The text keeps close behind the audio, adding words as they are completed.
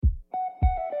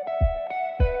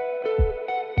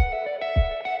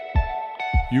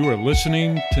You are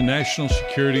listening to National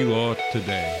Security Law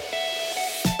Today.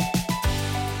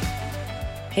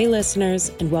 Hey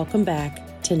listeners, and welcome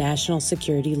back to National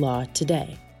Security Law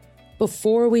Today.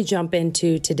 Before we jump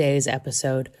into today's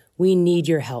episode, we need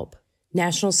your help.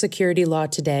 National Security Law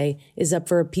Today is up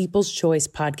for a People's Choice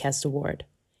Podcast Award.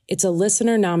 It's a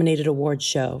listener-nominated award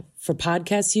show for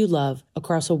podcasts you love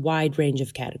across a wide range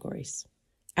of categories.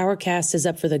 Our cast is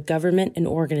up for the government and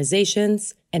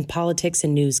organizations and politics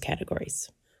and news categories.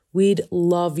 We'd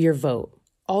love your vote.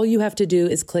 All you have to do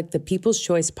is click the People's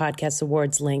Choice Podcast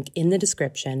Awards link in the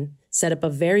description, set up a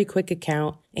very quick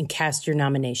account, and cast your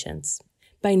nominations.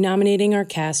 By nominating our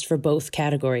cast for both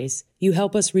categories, you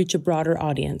help us reach a broader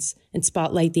audience and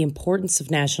spotlight the importance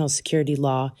of national security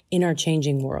law in our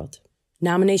changing world.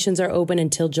 Nominations are open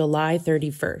until July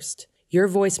 31st. Your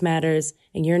voice matters,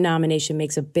 and your nomination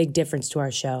makes a big difference to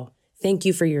our show. Thank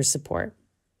you for your support.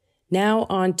 Now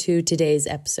on to today's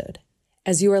episode.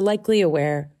 As you are likely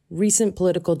aware, recent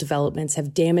political developments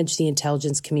have damaged the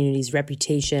intelligence community's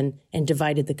reputation and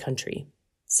divided the country.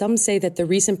 Some say that the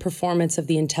recent performance of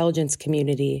the intelligence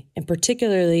community, and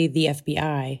particularly the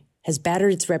FBI, has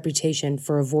battered its reputation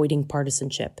for avoiding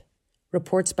partisanship.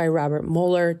 Reports by Robert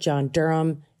Mueller, John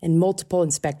Durham, and multiple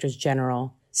inspectors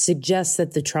general suggest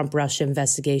that the Trump-Russia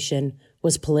investigation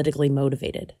was politically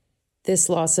motivated. This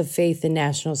loss of faith in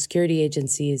national security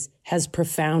agencies has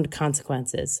profound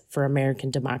consequences for American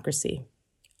democracy.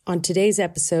 On today's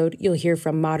episode, you'll hear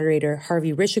from moderator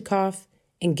Harvey Rishikoff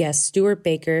and guests Stuart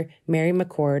Baker, Mary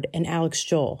McCord, and Alex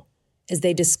Joel as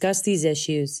they discuss these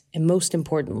issues and, most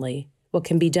importantly, what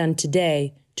can be done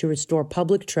today to restore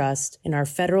public trust in our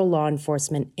federal law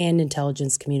enforcement and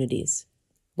intelligence communities.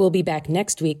 We'll be back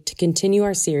next week to continue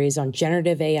our series on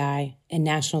generative AI and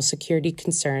national security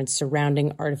concerns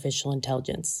surrounding artificial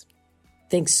intelligence.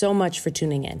 Thanks so much for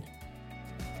tuning in.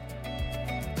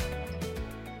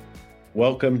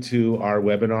 Welcome to our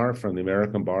webinar from the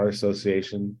American Bar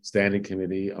Association Standing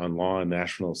Committee on Law and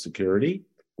National Security.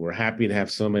 We're happy to have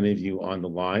so many of you on the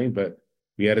line, but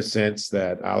we had a sense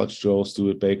that Alex Joel,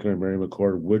 Stuart Baker, and Mary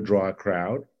McCord would draw a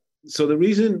crowd. So the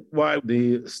reason why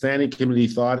the Standing Committee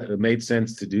thought it made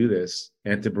sense to do this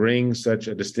and to bring such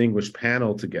a distinguished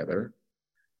panel together,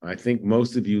 I think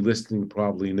most of you listening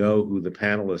probably know who the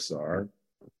panelists are.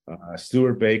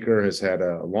 Stuart Baker has had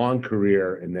a long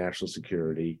career in national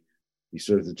security. He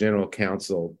served as general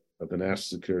counsel of the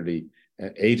National Security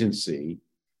Agency.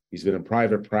 He's been in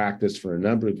private practice for a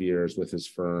number of years with his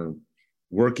firm,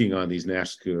 working on these national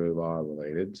security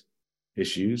law-related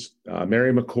issues.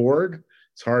 Mary McCord,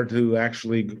 it's hard to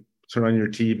actually turn on your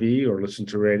TV or listen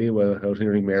to radio without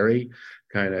hearing Mary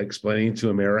kind of explaining to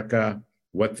America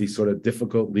what these sort of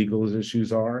difficult legal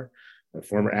issues are. A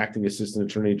former acting assistant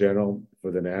attorney general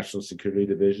for the National Security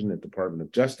Division at the Department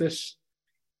of Justice.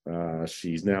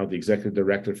 She's now the executive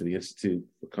director for the Institute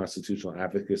for Constitutional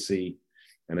Advocacy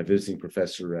and a visiting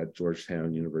professor at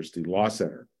Georgetown University Law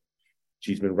Center.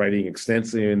 She's been writing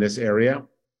extensively in this area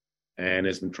and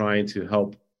has been trying to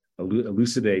help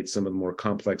elucidate some of the more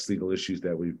complex legal issues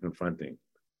that we've been confronting.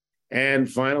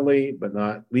 And finally, but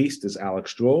not least, is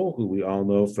Alex Joel, who we all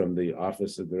know from the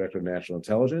Office of Director of National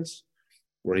Intelligence,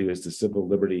 where he was the Civil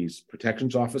Liberties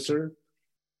Protections Officer.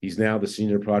 He's now the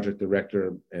Senior Project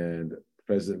Director and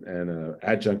President and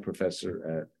Adjunct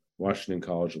Professor at Washington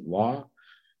College of Law.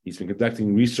 He's been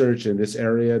conducting research in this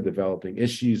area, developing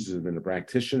issues, has been a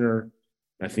practitioner.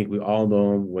 I think we all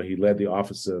know him when he led the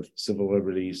Office of Civil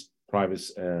Liberties,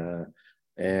 Privacy,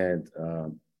 and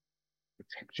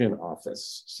Protection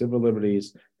Office, Civil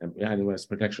Liberties and U.S.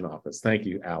 Protection Office. Thank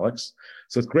you, Alex.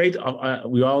 So it's great.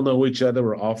 We all know each other.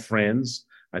 We're all friends.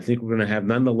 I think we're going to have,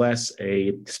 nonetheless,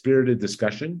 a spirited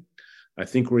discussion. I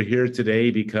think we're here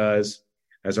today because,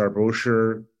 as our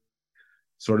brochure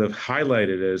sort of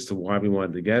highlighted as to why we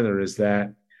wanted together, is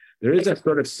that there is a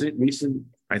sort of recent,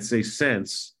 I'd say,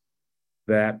 sense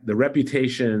that the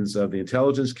reputations of the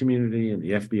intelligence community and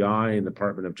the FBI and the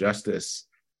Department of Justice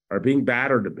are being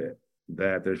battered a bit,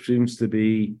 that there seems to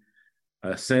be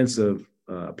a sense of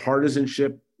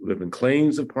partisanship. There have been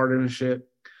claims of partisanship.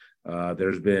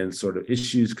 There's been sort of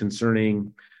issues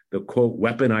concerning the, quote,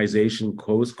 weaponization,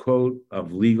 close quote,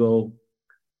 of legal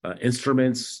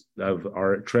instruments of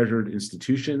our treasured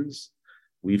institutions.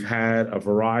 We've had a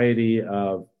variety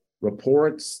of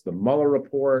reports, the Mueller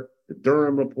report, the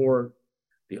Durham report,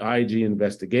 the IG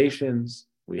investigations.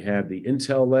 We had the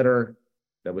intel letter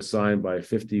that was signed by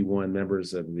 51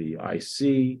 members of the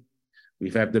IC.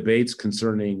 We've had debates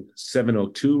concerning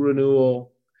 702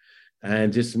 renewal.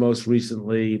 And just most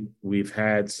recently, we've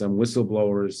had some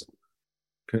whistleblowers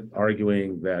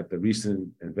arguing that the recent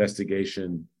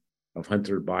investigation of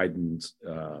Hunter Biden's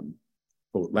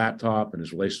quote laptop and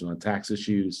his relation on tax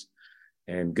issues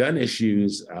and gun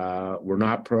issues were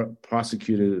not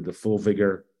prosecuted at the full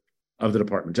vigor of the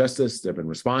Department of Justice. There have been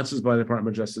responses by the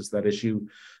Department of Justice to that issue.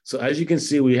 So as you can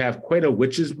see, we have quite a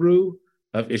witch's brew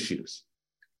of issues.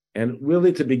 And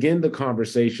really, to begin the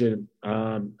conversation,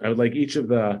 I would like each of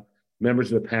the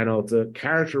members of the panel to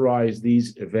characterize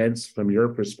these events from your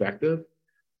perspective.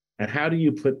 And how do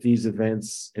you put these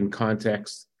events in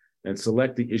context and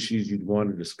select the issues you'd want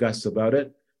to discuss about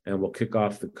it? And we'll kick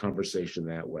off the conversation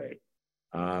that way.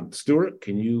 Stuart,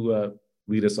 can you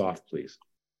lead us off, please?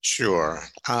 Sure.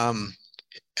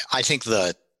 I think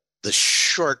the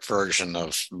short version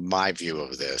of my view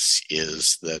of this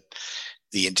is that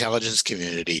the intelligence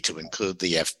community, to include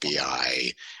the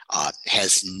FBI,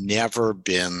 has never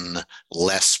been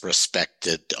less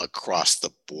respected across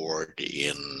the board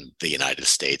in the United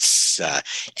States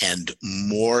and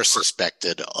more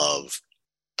suspected of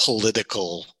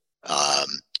political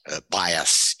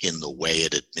bias in the way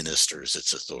it administers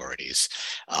its authorities.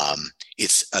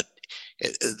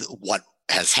 What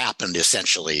has happened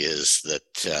essentially is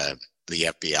that the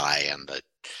FBI and the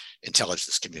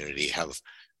intelligence community have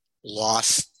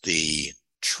lost the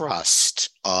trust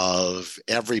of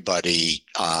everybody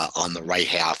on the right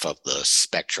half of the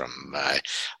spectrum,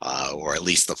 or at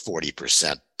least the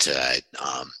 40%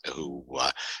 who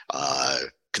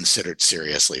considered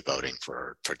seriously voting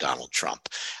for Donald Trump.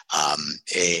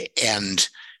 And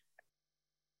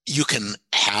you can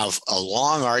have a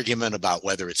long argument about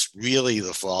whether it's really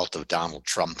the fault of Donald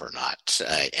Trump or not.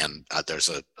 And there's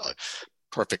a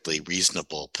perfectly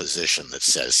reasonable position that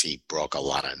says he broke a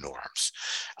lot of norms.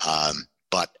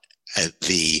 But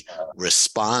the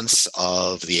response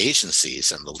of the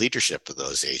agencies and the leadership of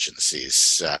those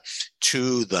agencies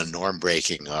to the norm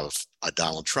breaking of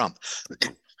Donald Trump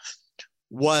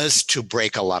was to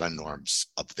break a lot of norms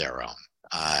of their own.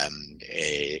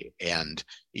 And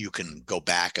you can go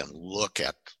back and look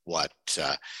at what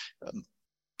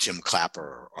Jim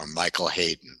Clapper or Michael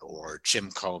Hayden or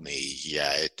Jim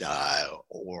Comey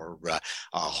or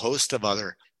a host of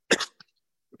other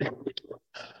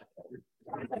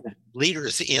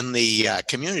leaders in the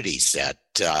community said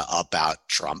about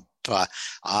Trump.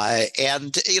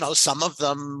 And, some of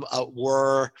them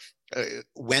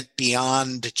went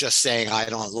beyond just saying, I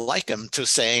don't like him, to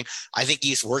saying, I think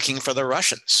he's working for the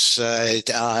Russians.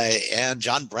 And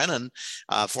John Brennan,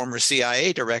 former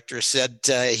CIA director, said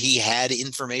he had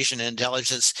information and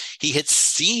intelligence he had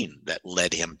seen that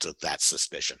led him to that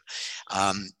suspicion.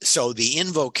 So the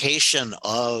invocation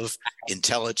of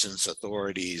intelligence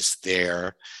authorities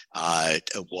there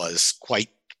was quite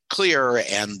clear,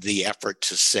 and the effort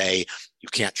to say you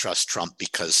can't trust Trump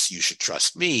because you should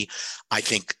trust me, I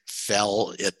think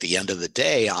fell at the end of the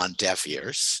day on deaf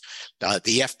ears.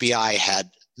 The FBI had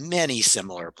many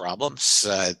similar problems.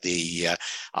 The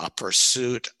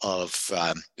pursuit of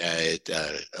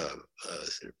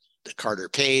Carter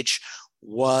Page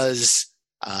was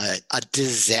a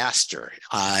disaster.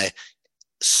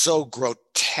 So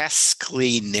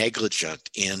grotesquely negligent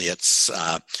in its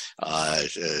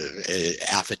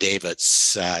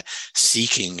affidavits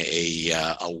seeking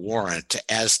a warrant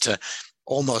as to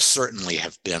almost certainly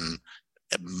have been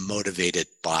motivated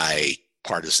by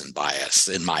partisan bias,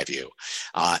 in my view.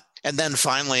 And then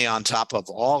finally, on top of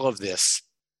all of this,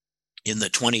 in the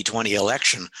 2020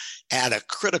 election, at a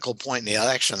critical point in the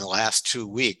election, the last 2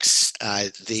 weeks,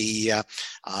 the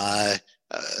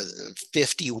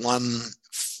 51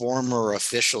 former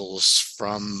officials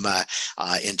from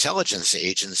intelligence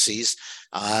agencies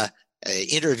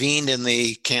intervened in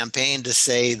the campaign to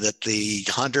say that the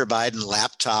Hunter Biden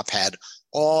laptop had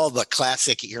all the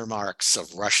classic earmarks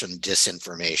of Russian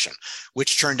disinformation,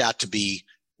 which turned out to be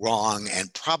wrong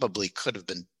and probably could have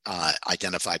been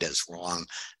identified as wrong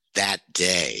that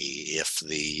day if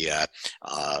the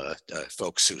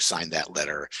folks who signed that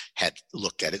letter had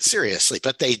looked at it seriously.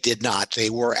 But they did not. They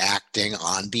were acting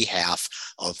on behalf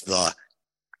of the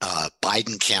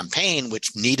Biden campaign,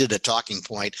 which needed a talking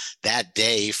point that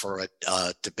day for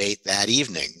a debate that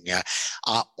evening.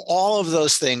 All of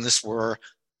those things were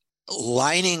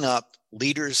lining up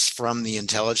leaders from the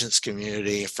intelligence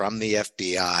community, from the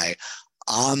FBI,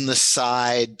 on the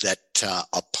side that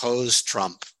opposed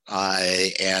Trump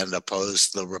and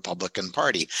opposed the Republican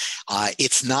Party.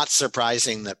 It's not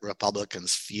surprising that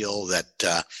Republicans feel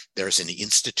that there's an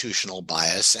institutional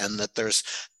bias and that there's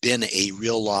been a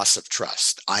real loss of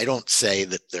trust. I don't say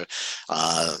that the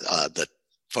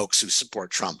folks who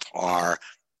support Trump are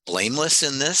blameless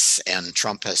in this, and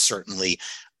Trump has certainly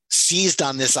seized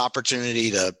on this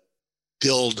opportunity to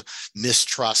build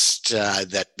mistrust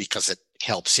that because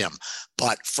helps him.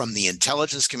 But from the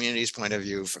intelligence community's point of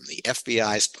view, from the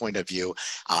FBI's point of view,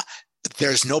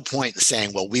 there's no point in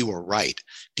saying, well, we were right,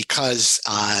 because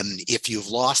if you've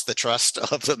lost the trust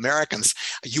of Americans,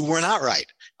 you were not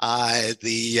right.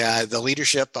 The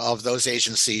leadership of those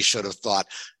agencies should have thought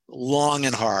long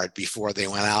and hard before they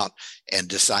went out and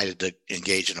decided to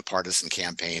engage in a partisan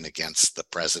campaign against the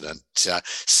president.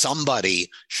 Somebody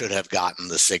should have gotten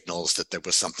the signals that there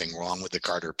was something wrong with the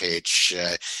Carter Page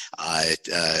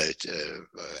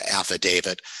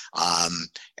affidavit.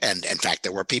 And in fact,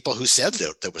 there were people who said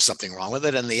that there was something wrong with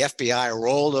it, and the FBI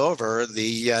rolled over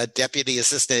the deputy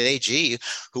assistant AG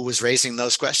who was raising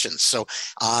those questions. So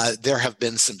there have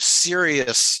been some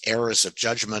serious errors of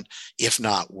judgment, if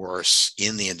not worse,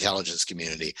 in the intelligence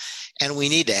community. And we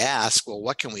need to ask, well,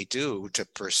 what can we do to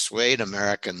persuade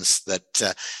Americans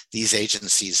that these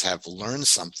agencies have learned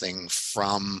something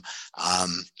from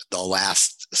the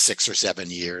last 6 or 7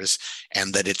 years,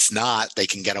 and that it's not, they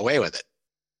can get away with it?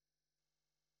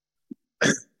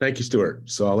 Thank you, Stuart.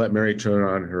 So I'll let Mary turn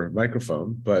on her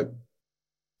microphone. But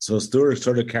so Stuart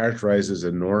sort of characterizes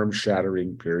a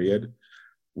norm-shattering period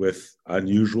with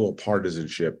unusual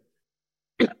partisanship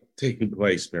taking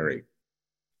place, Mary.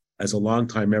 As a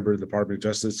longtime member of the Department of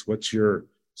Justice, what's your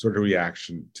sort of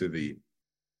reaction to the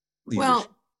leadership? Well,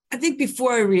 I think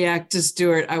before I react to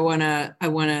Stuart, I want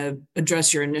to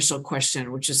address your initial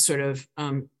question, which is sort of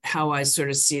how I sort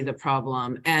of see the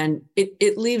problem. And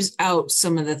it leaves out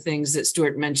some of the things that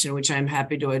Stuart mentioned, which I'm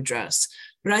happy to address.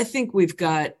 But I think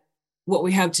what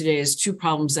we have today is two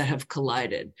problems that have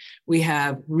collided. We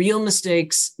have real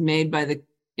mistakes made by the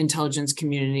intelligence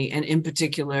community, and in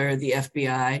particular, the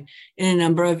FBI, in a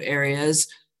number of areas.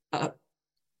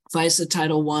 FISA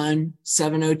Title I,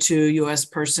 702 U.S.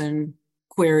 person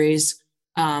queries,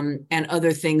 and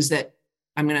other things that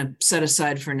I'm going to set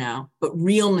aside for now, but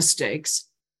real mistakes.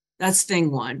 That's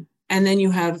thing one. And then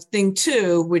you have thing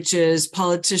two, which is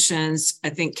politicians, I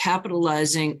think,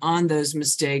 capitalizing on those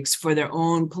mistakes for their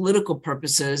own political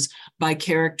purposes by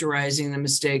characterizing the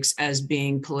mistakes as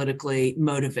being politically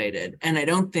motivated. And I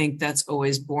don't think that's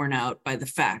always borne out by the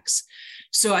facts.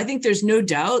 So I think there's no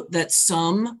doubt that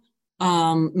some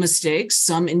mistakes,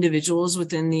 some individuals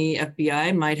within the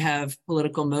FBI might have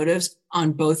political motives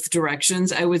on both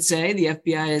directions. I would say the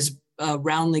FBI is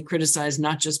roundly criticized,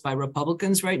 not just by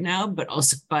Republicans right now, but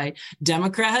also by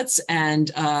Democrats. And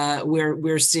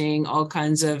we're seeing all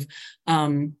kinds of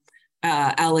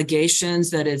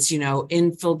allegations that it's,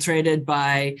 infiltrated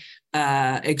by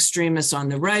extremists on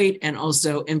the right and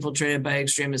also infiltrated by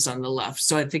extremists on the left.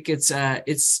 So I think it's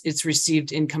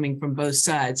received incoming from both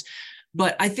sides.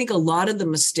 But I think a lot of the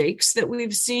mistakes that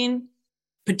we've seen,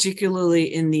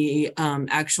 particularly in the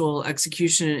actual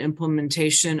execution and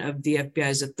implementation of the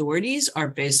FBI's authorities, are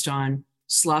based on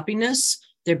sloppiness.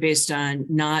 They're based on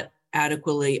not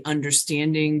adequately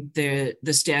understanding the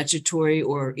statutory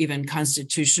or even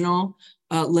constitutional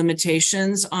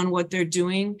limitations on what they're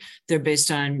doing. They're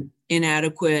based on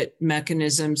inadequate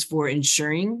mechanisms for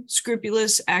ensuring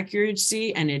scrupulous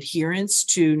accuracy and adherence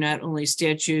to not only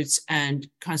statutes and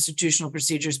constitutional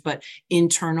procedures, but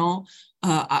internal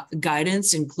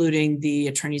guidance, including the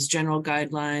Attorneys General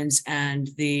guidelines and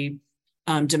the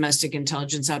domestic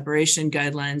intelligence operation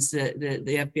guidelines,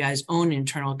 the FBI's own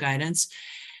internal guidance.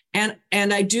 And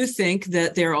I do think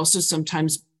that they're also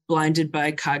sometimes blinded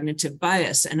by cognitive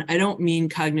bias. And I don't mean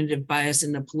cognitive bias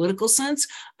in the political sense.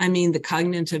 I mean the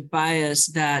cognitive bias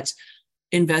that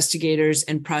investigators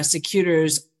and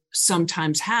prosecutors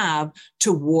sometimes have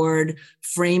toward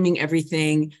framing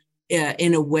everything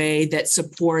in a way that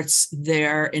supports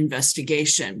their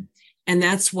investigation. And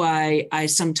that's why I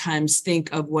sometimes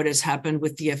think of what has happened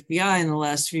with the FBI in the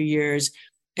last few years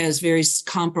as very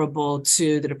comparable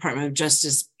to the Department of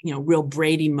Justice, real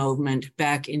Brady moment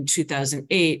back in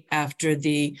 2008 after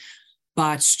the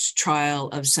botched trial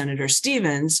of Senator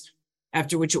Stevens,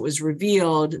 after which it was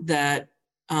revealed that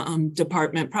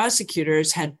department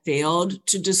prosecutors had failed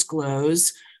to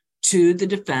disclose to the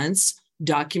defense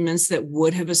documents that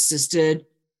would have assisted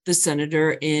the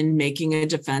senator in making a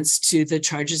defense to the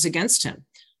charges against him.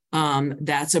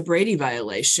 That's a Brady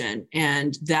violation.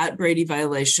 And that Brady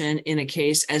violation in a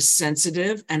case as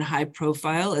sensitive and high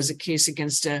profile as a case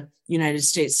against a United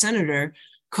States senator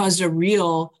caused a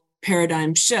real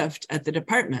paradigm shift at the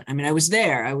department. I mean, I was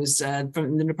there. I was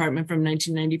from the department from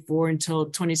 1994 until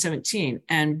 2017.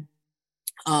 And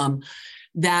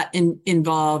that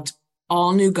involved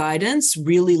all new guidance,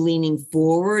 really leaning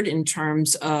forward in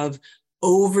terms of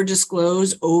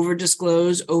over-disclose.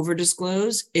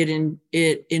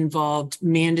 It involved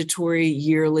mandatory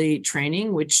yearly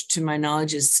training, which to my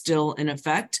knowledge is still in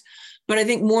effect. But I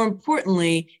think more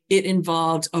importantly, it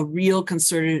involved a real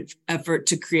concerted effort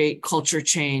to create culture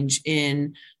change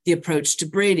in the approach to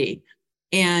Brady.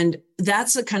 And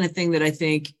that's the kind of thing that I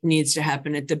think needs to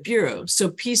happen at the Bureau. So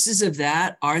pieces of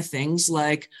that are things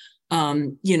like,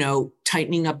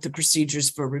 tightening up the procedures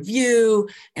for review,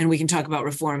 and we can talk about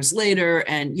reforms later,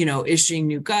 and, issuing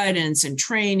new guidance and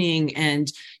training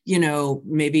and,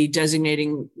 maybe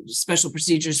designating special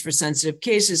procedures for sensitive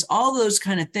cases, all those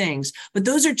kind of things. But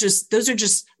those are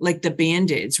just like the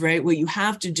Band-Aids, right? What you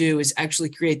have to do is actually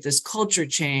create this culture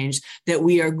change that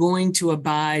we are going to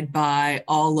abide by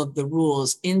all of the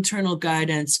rules, internal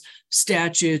guidance,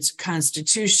 statutes,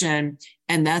 Constitution,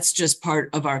 and that's just part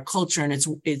of our culture. And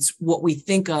it's what we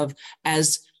think of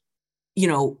as,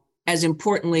 as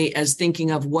importantly as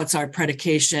thinking of what's our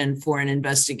predication for an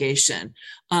investigation.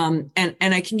 And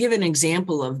I can give an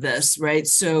example of this, right?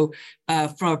 So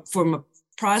from a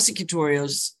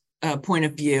prosecutorial's point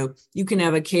of view, you can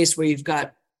have a case where you've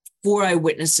got 4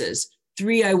 eyewitnesses,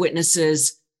 3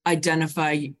 eyewitnesses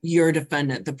identify your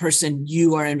defendant, the person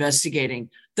you are investigating.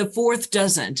 The 4th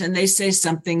doesn't, and they say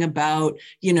something about,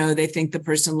 they think the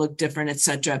person looked different,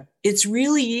 etc. It's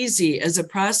really easy as a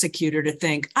prosecutor to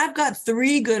think, I've got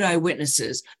 3 good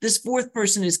eyewitnesses. This 4th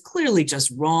person is clearly just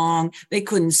wrong. They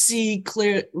couldn't see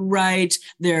right.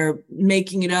 They're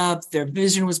making it up. Their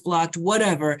vision was blocked,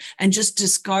 whatever, and just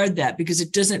discard that because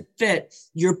it doesn't fit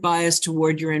your bias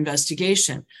toward your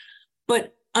investigation.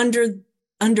 But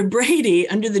under Brady,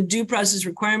 under the due process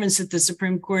requirements that the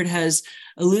Supreme Court has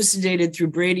elucidated through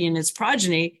Brady and its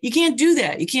progeny, you can't do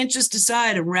that. You can't just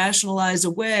decide and rationalize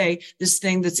away this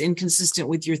thing that's inconsistent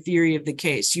with your theory of the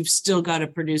case. You've still got to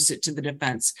produce it to the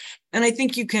defense. And I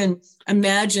think you can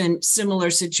imagine similar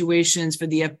situations for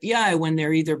the FBI when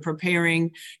they're either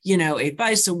preparing, a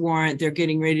FISA warrant, they're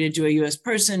getting ready to do a U.S.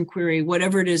 person query,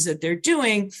 whatever it is that they're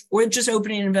doing, or just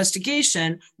opening an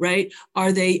investigation, right?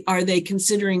 Are they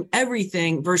considering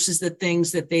everything versus the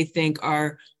things that they think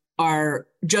are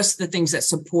just the things that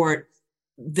support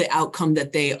the outcome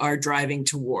that they are driving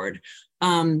toward?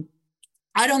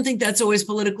 I don't think that's always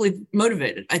politically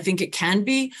motivated. I think it can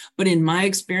be, but in my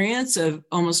experience of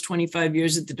almost 25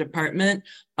 years at the department,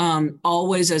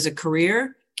 always as a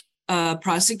career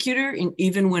prosecutor, and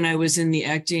even when I was in the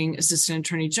acting assistant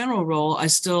attorney general role, I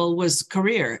still was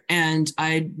career. And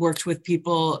I worked with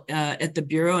people at the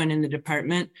Bureau and in the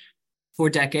department for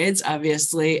decades,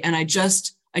 obviously. And I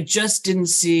just didn't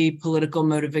see political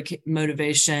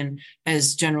motivation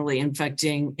as generally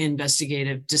infecting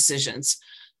investigative decisions.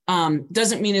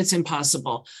 Doesn't mean it's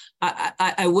impossible.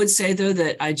 I would say, though,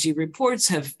 that IG reports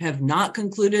have not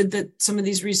concluded that some of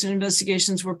these recent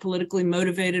investigations were politically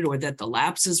motivated or that the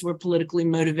lapses were politically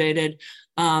motivated.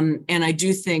 And I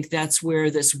do think that's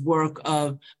where this work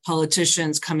of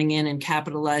politicians coming in and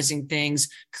capitalizing things,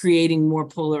 creating more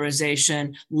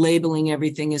polarization, labeling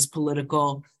everything as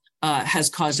political, has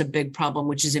caused a big problem,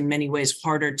 which is in many ways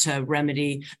harder to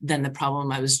remedy than the problem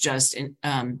I was just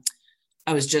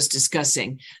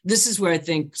discussing. This is where I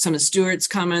think some of Stuart's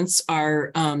comments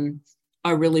are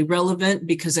really relevant,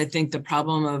 because I think the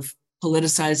problem of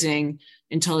politicizing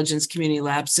intelligence community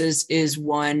lapses is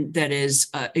one that is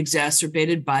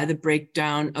exacerbated by the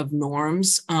breakdown of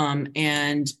norms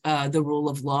and the rule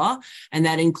of law. And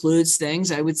that includes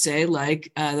things, I would say,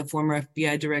 like the former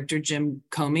FBI director, Jim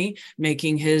Comey,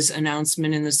 making his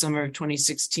announcement in the summer of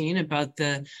 2016 about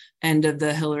the end of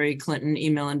the Hillary Clinton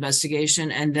email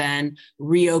investigation, and then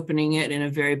reopening it in a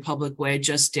very public way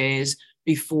just days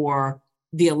before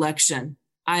the election.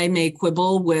 I may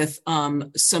quibble with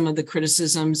some of the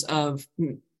criticisms of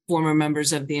former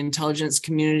members of the intelligence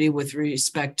community with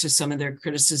respect to some of their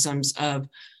criticisms of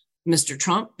Mr.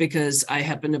 Trump, because I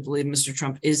happen to believe Mr.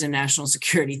 Trump is a national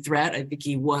security threat. I think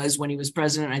he was when he was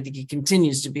president. I think he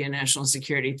continues to be a national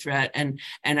security threat. And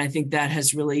I think that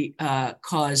has really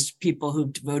caused people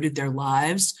who've devoted their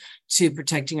lives to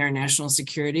protecting our national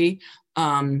security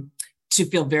to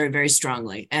feel very, very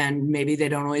strongly. And maybe they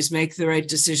don't always make the right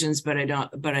decisions, but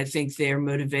I think they are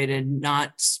motivated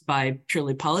not by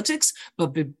purely politics,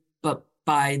 but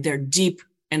by their deep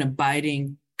and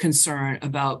abiding concern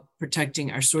about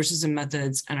protecting our sources and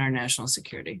methods and our national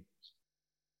security.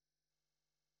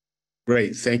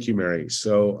 Great. Thank you, Mary.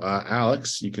 So,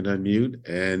 Alex, you can unmute.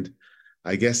 And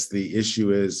I guess the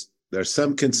issue is there's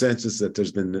some consensus that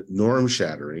there's been norm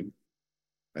shattering.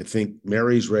 I think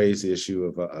Mary's raised the issue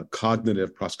of a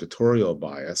cognitive prosecutorial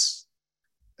bias,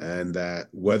 and that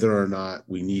whether or not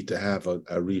we need to have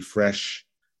a refresh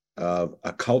of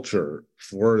a culture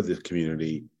for the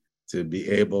community to be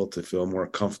able to feel more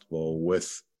comfortable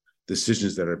with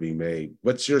decisions that are being made.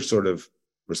 What's your sort of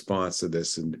response to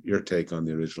this and your take on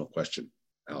the original question,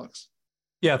 Alex?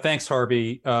 Yeah, thanks,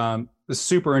 Harvey. This is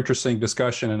super interesting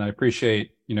discussion, and I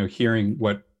appreciate hearing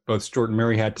what both Stuart and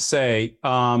Mary had to say.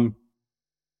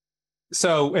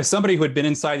 So, as somebody who had been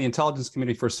inside the intelligence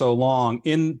community for so long,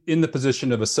 in the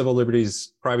position of a civil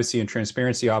liberties, privacy, and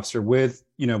transparency officer, with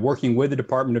working with the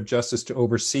Department of Justice to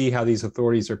oversee how these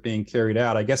authorities are being carried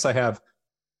out, I guess I have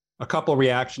a couple of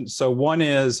reactions. So, one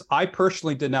is I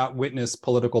personally did not witness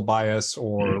political bias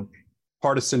or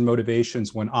partisan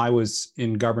motivations when I was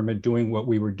in government doing what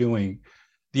we were doing.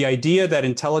 The idea that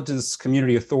intelligence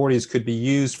community authorities could be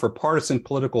used for partisan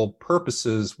political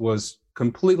purposes was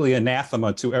completely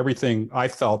anathema to everything I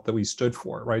felt that we stood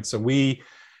for, right? So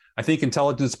I think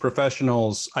intelligence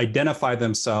professionals identify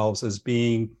themselves as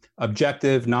being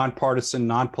objective, nonpartisan,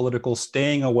 non-political,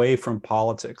 staying away from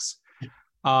politics.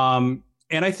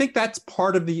 And I think that's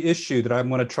part of the issue that I'm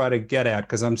going to try to get at,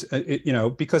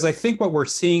 because I think what we're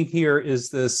seeing here is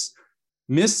this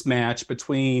mismatch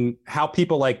between how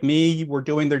people like me were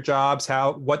doing their jobs,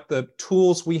 what the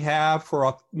tools we have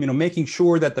for making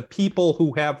sure that the people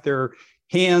who have their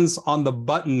hands on the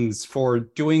buttons for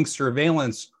doing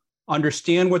surveillance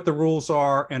understand what the rules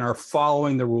are and are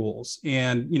following the rules,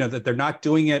 and that they're not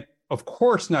doing it, of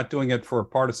course, not doing it for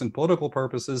partisan political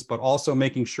purposes, but also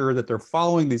making sure that they're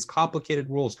following these complicated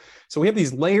rules. So we have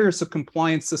these layers of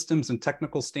compliance systems and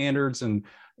technical standards and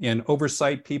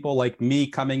oversight people like me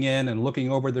coming in and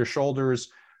looking over their shoulders,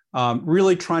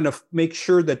 really trying to make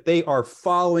sure that they are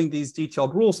following these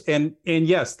detailed rules. And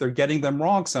yes, they're getting them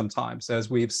wrong sometimes, as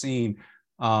we've seen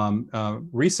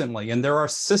recently. And there are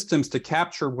systems to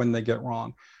capture when they get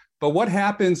wrong. But what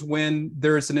happens when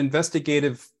there's an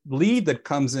investigative lead that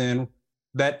comes in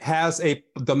that has a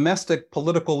domestic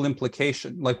political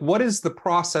implication? Like, what is the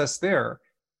process there?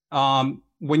 I'm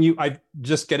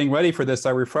just getting ready for this, I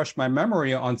refreshed my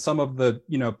memory on some of the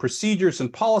procedures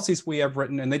and policies we have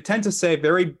written, and they tend to say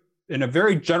in a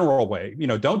very general way,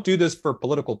 don't do this for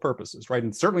political purposes, right?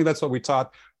 And certainly that's what we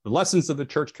taught, the lessons of the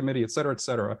church committee, et cetera, et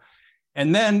cetera.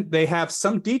 And then they have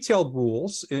some detailed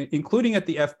rules, including at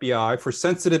the FBI, for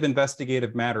sensitive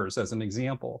investigative matters, as an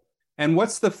example. And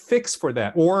what's the fix for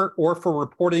that? Or for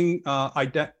reporting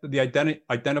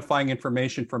identifying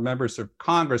information for members of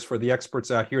Congress, for the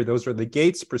experts out here, those are the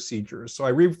Gates procedures. So I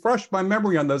refreshed my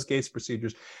memory on those Gates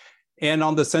procedures and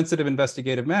on the sensitive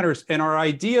investigative matters. And our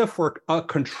idea for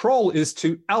control is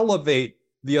to elevate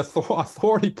the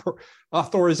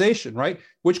authorization, right?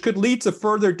 Which could lead to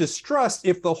further distrust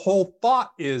if the whole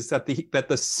thought is that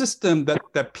the system,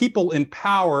 that people in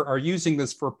power are using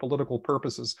this for political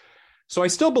purposes. So I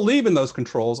still believe in those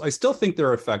controls. I still think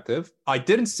they're effective. I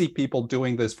didn't see people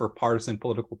doing this for partisan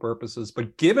political purposes,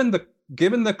 but given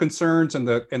the concerns and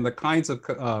the kinds of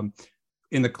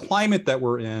in the climate that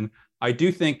we're in, I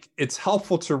do think it's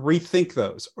helpful to rethink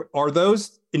those. Are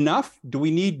those enough? Do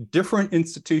we need different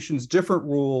institutions, different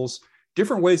rules,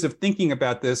 different ways of thinking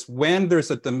about this when there's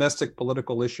a domestic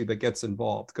political issue that gets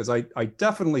involved? Because I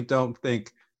definitely don't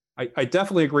think, I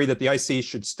definitely agree that the IC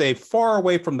should stay far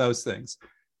away from those things.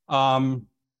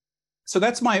 So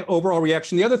that's my overall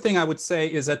reaction. The other thing I would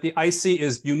say is that the IC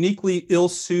is uniquely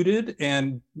ill-suited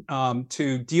and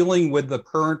to dealing with the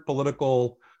current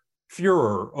political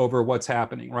furor over what's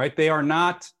happening, right? They are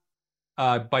not,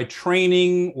 by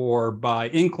training or by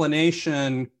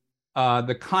inclination,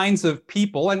 the kinds of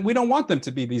people, and we don't want them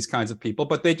to be these kinds of people,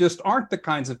 but they just aren't the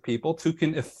kinds of people who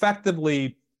can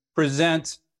effectively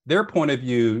present their point of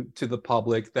view to the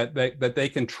public, that they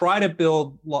can try to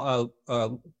build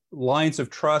lines of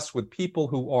trust with people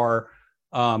who are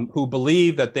who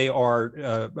believe that they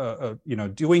are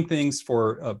doing things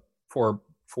for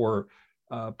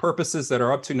purposes that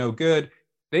are up to no good.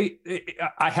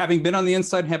 Having been on the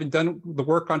inside, having done the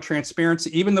work on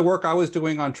transparency, even the work I was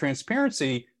doing on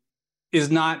transparency is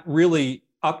not really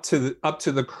up to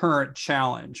the current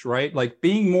challenge, right? Like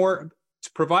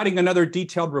providing another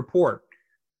detailed report,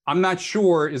 I'm not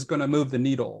sure is going to move the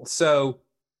needle. So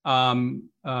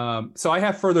I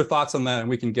have further thoughts on that, and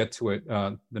we can get to it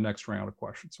the next round of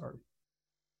questions. Sorry.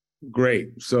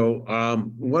 Great. So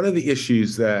one of the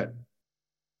issues that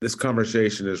this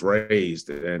conversation has raised,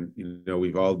 and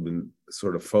we've all been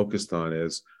sort of focused on,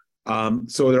 is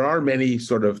so there are many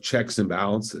sort of checks and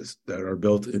balances that are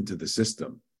built into the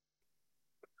system.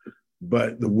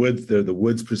 But the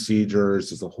Woods procedures,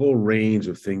 there's a whole range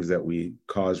of things that we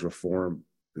cause reform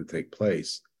to take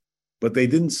place, but they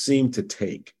didn't seem to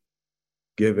take,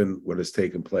 given what has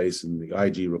taken place, and the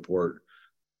IG report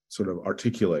sort of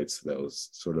articulates those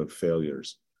sort of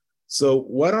failures. So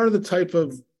what are the type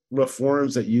of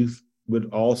reforms that you would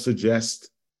all suggest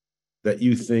that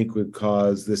you think would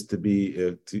cause this to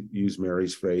be, to use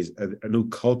Mary's phrase, a new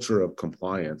culture of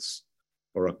compliance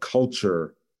or a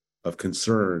culture of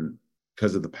concern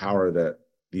because of the power that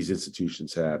these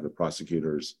institutions have, the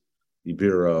prosecutors, the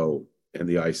Bureau, and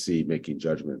the IC making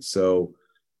judgments. So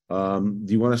do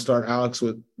you want to start, Alex,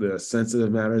 with the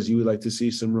sensitive matters you would like to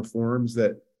see some reforms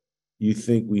that you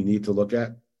think we need to look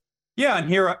at? Yeah, and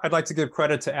here I'd like to give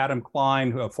credit to Adam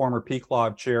Klein, a former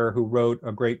PCLOG chair, who wrote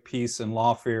a great piece in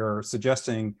Lawfare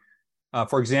suggesting,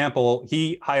 for example,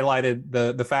 he highlighted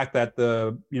the fact that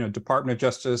the Department of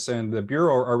Justice and the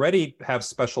Bureau already have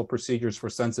special procedures for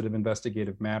sensitive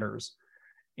investigative matters.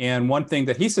 And one thing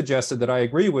that he suggested that I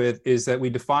agree with is that we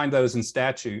define those in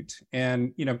statute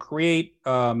and create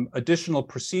additional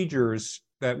procedures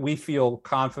that we feel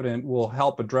confident will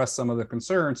help address some of the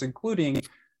concerns, including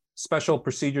special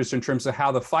procedures in terms of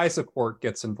how the FISA court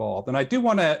gets involved. And I do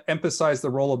want to emphasize the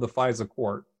role of the FISA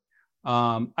court.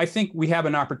 I think we have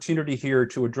an opportunity here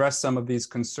to address some of these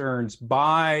concerns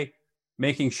by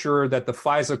making sure that the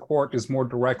FISA court is more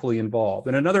directly involved.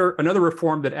 And another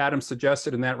reform that Adam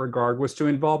suggested in that regard was to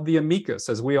involve the amicus.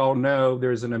 As we all know,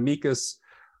 there's an amicus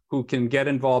who can get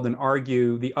involved and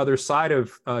argue the other side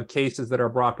of cases that are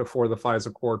brought before the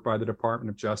FISA court by the Department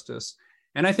of Justice.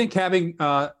 And I think having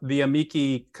the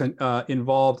amici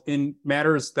involved in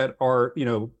matters that are,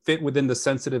 fit within the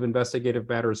sensitive investigative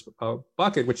matters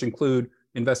bucket, which include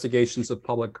investigations of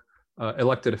public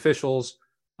elected officials,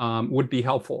 would be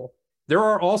helpful. There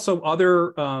are also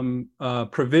other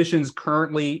provisions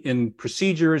currently in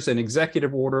procedures and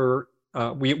executive order.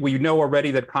 We know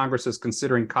already that Congress is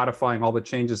considering codifying all the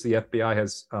changes the FBI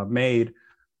has made.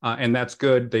 And that's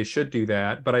good. They should do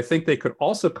that. But I think they could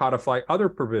also codify other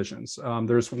provisions.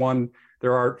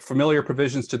 There are familiar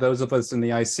provisions to those of us in the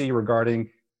IC regarding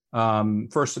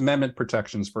First Amendment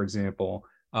protections, for example.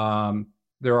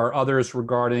 There are others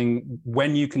regarding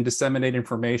when you can disseminate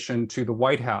information to the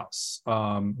White House,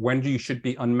 when you should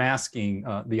be unmasking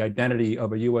the identity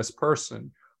of a U.S.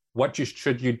 person. What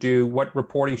should you do? What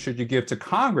reporting should you give to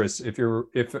Congress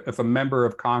if a member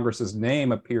of Congress's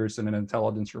name appears in an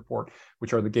intelligence report,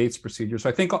 which are the Gates procedures? So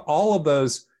I think all of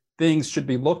those things should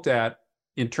be looked at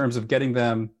in terms of getting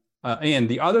them in.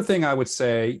 The other thing I would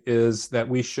say is that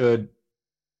we should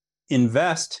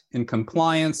invest in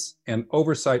compliance and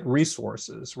oversight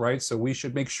resources, right? So we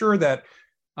should make sure that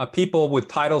people with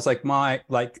titles like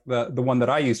the one that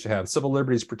I used to have, Civil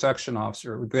Liberties Protection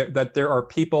Officer, that there are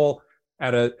people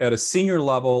at a senior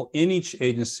level in each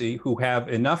agency who have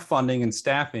enough funding and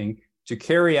staffing to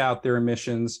carry out their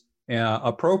missions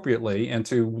appropriately and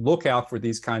to look out for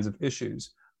these kinds of issues.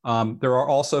 There are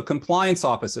also compliance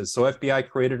offices. So FBI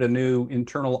created a new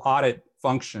internal audit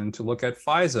function to look at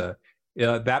FISA.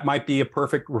 That might be a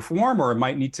perfect reform, or it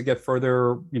might need to get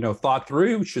further, thought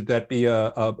through. Should that be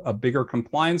a bigger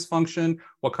compliance function?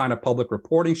 What kind of public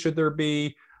reporting should there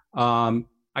be?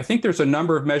 I think there's a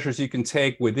number of measures you can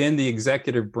take within the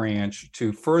executive branch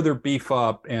to further beef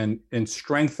up and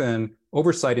strengthen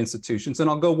oversight institutions. And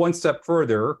I'll go one step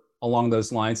further along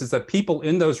those lines, is that people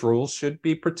in those roles should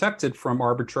be protected from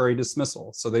arbitrary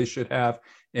dismissal. So they should have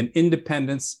an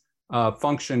independence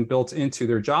function built into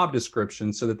their job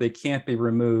description so that they can't be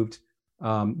removed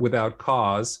without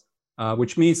cause,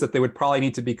 which means that they would probably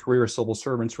need to be career civil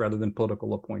servants rather than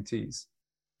political appointees.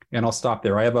 And I'll stop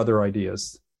there. I have other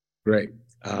ideas. Great.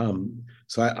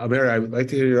 Mary, I would like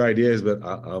to hear your ideas, but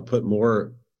I'll put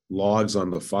more logs on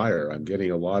the fire. I'm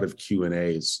getting a lot of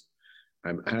Q&As.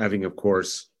 I'm having, of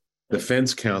course,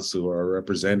 defense counsel who are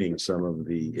representing some of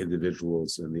the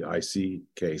individuals in the IC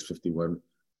case 51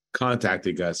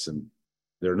 contacting us, and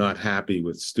they're not happy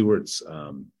with Stewart's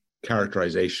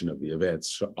characterization of the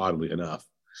events, oddly enough.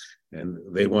 And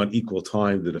they want equal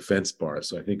time to the defense bar.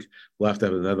 So I think we'll have to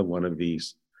have another one of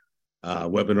these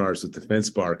webinars with defense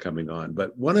bar coming on.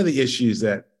 But one of the issues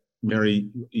that, Mary,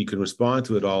 you can respond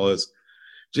to it all is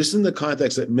just in the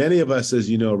context that many of us, as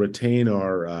you know, retain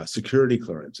our security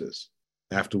clearances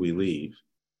after we leave,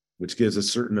 which gives a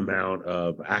certain amount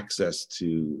of access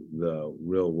to the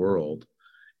real world.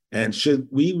 And should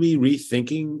we be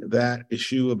rethinking that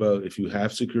issue about if you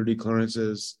have security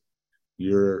clearances,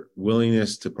 your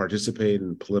willingness to participate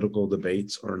in political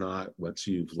debates or not once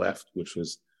you've left, which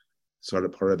was sort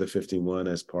of part of the 51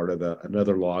 as part of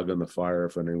another log on the fire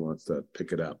if anyone wants to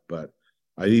pick it up. But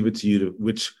I leave it to you to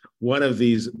which one of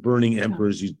these burning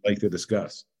emperors you'd like to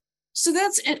discuss. So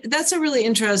that's a really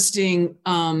interesting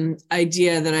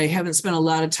idea that I haven't spent a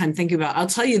lot of time thinking about. I'll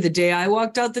tell you, the day I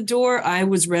walked out the door, I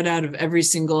was read out of every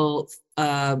single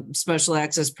special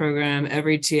access program,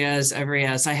 every TS, every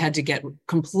S. I had to get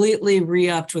completely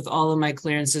re-upped with all of my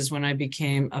clearances when I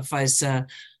became a FISA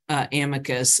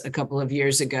amicus a couple of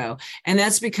years ago. And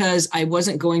that's because I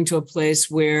wasn't going to a place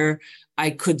where I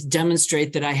could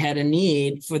demonstrate that I had a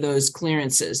need for those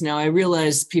clearances. Now, I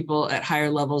realize people at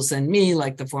higher levels than me,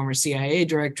 like the former CIA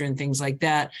director and things like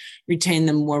that, retain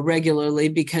them more regularly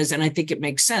because, and I think it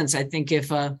makes sense. I think if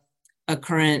a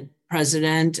current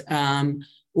president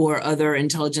or other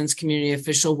intelligence community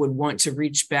official would want to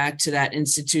reach back to that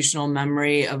institutional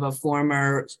memory of a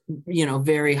former,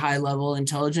 very high level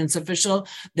intelligence official,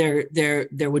 there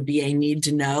would be a need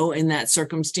to know in that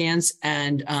circumstance,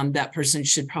 and that person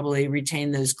should probably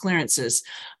retain those clearances.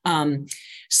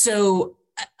 So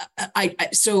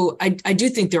I do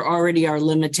think there already are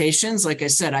limitations. Like I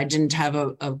said, I didn't have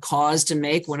a cause to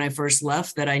make when I first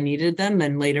left that I needed them,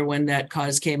 and later when that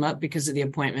cause came up because of the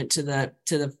appointment to the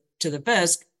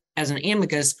FISC as an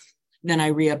amicus, then I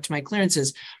re-upped my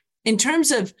clearances. In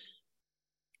terms of,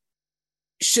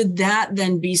 should that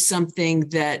then be something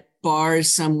that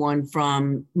bars someone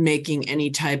from making any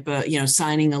type of,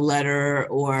 signing a letter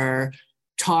or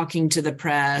talking to the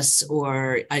press,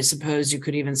 or I suppose you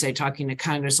could even say talking to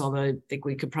Congress, although I think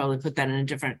we could probably put that in a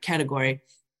different category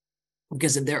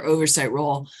because of their oversight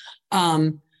role.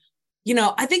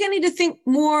 I think I need to think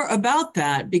more about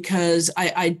that, because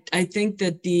I think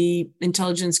that the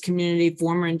intelligence community,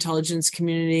 former intelligence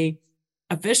community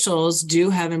officials do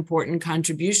have important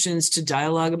contributions to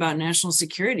dialogue about national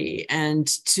security and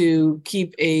to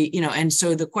keep and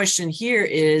so the question here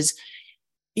is,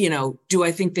 do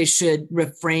I think they should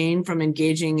refrain from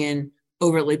engaging in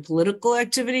overtly political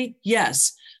activity?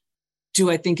 Yes.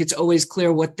 Do I think it's always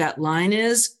clear what that line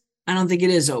is? I don't think it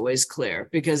is always clear,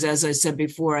 because as I said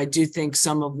before, I do think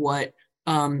some of what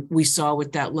we saw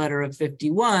with that letter of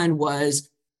 51 was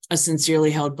a sincerely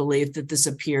held belief that this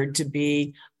appeared to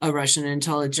be a Russian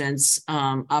intelligence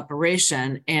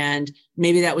operation, and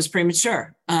maybe that was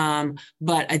premature.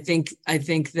 But I think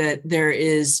that there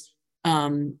is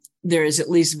at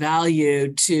least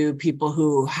value to people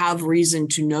who have reason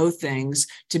to know things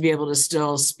to be able to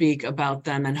still speak about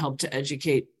them and help to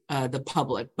educate the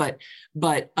public, but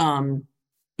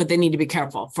they need to be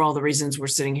careful for all the reasons we're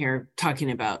sitting here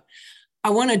talking about. I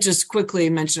want to just quickly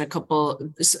mention a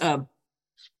couple,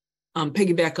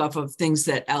 piggyback off of things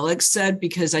that Alex said,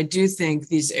 because I do think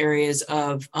these areas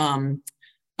of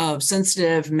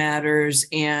sensitive matters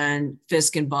and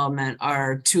FISC involvement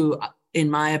are two, in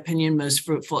my opinion, most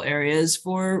fruitful areas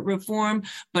for reform.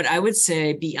 But I would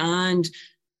say beyond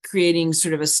creating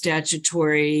sort of a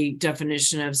statutory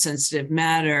definition of sensitive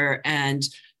matter and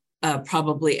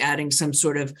probably adding some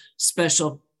sort of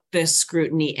special FISC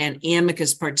scrutiny and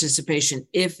amicus participation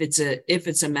if it's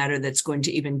a matter that's going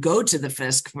to even go to the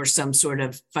FISC for some sort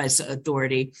of FISA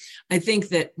authority. I think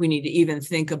that we need to even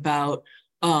think about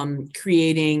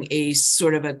creating a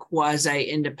sort of a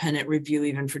quasi-independent review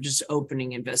even for just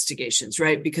opening investigations,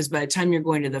 right? Because by the time you're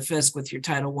going to the FISC with your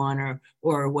Title I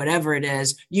or whatever it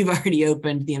is, you've already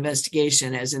opened the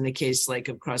investigation, as in the case like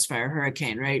of Crossfire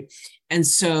Hurricane, right? And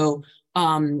so,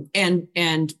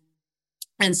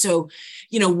 and so,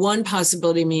 one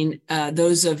possibility,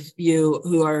 those of you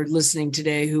who are listening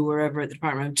today who were ever at the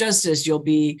Department of Justice, you'll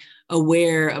be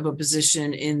aware of a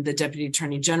position in the Deputy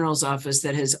Attorney General's office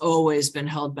that has always been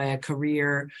held by a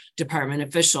career department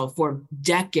official for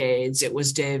decades. It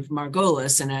was Dave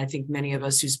Margolis, and I think many of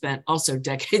us who spent also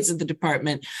decades at the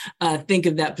department think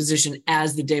of that position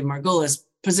as the Dave Margolis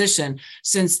position.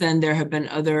 Since then, there have been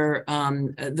other,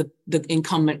 the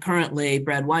incumbent currently,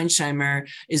 Brad Weinsheimer,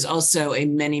 is also a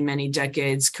many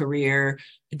decades career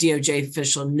DOJ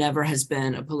official, never has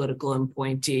been a political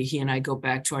appointee. He and I go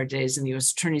back to our days in the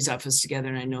U.S. Attorney's Office together,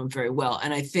 and I know him very well.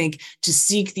 And I think to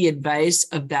seek the advice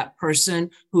of that person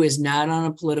who is not on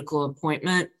a political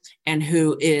appointment and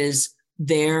who is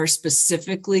there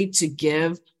specifically to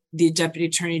give the Deputy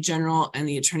Attorney General and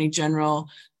the Attorney General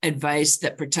advice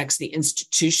that protects the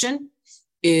institution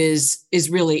is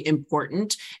really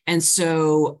important. And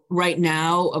so right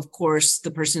now, of course, the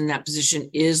person in that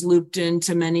position is looped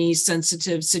into many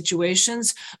sensitive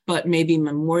situations, but maybe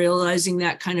memorializing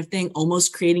that kind of thing,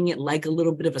 almost creating it like a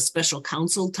little bit of a special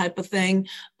counsel type of thing,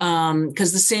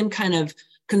 because the same kind of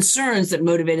concerns that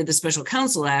motivated the Special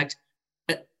Counsel Act,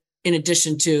 in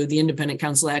addition to the Independent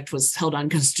Counsel Act, was held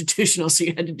unconstitutional, so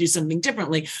you had to do something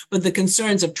differently. But the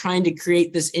concerns of trying to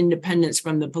create this independence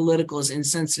from the politicals in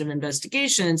sensitive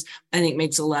investigations, I think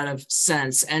makes a lot of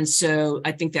sense. And so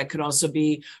I think that could also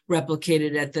be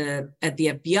replicated at the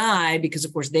FBI, because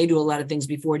of course they do a lot of things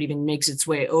before it even makes its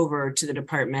way over to the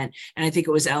department. And I think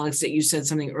it was Alex that you said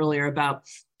something earlier about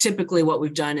typically what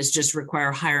we've done is just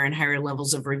require higher and higher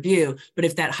levels of review. But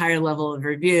if that higher level of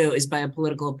review is by a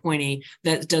political appointee,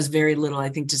 that does very little, I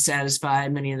think, to satisfy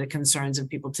many of the concerns of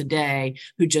people today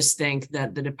who just think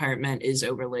that the department is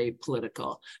overly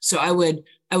political. So I would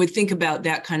think about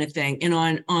that kind of thing.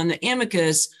 And on the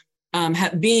amicus,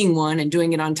 being one and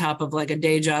doing it on top of like a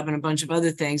day job and a bunch of other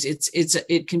things,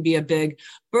 it can be a big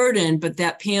burden, but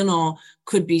that panel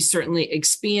could be certainly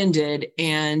expanded.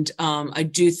 And I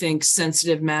do think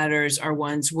sensitive matters are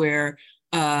ones where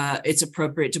it's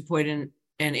appropriate to appoint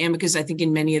an amicus. I think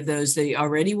in many of those, they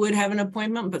already would have an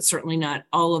appointment, but certainly not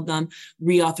all of them.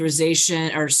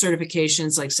 Reauthorization or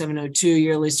certifications like 702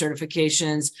 yearly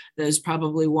certifications, those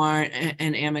probably warrant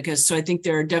an amicus. So I think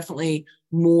there are definitely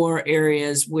more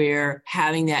areas where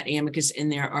having that amicus in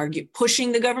there,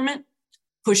 pushing the government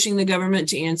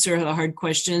to answer the hard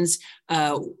questions,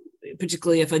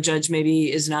 particularly if a judge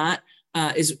maybe is not,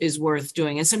 is worth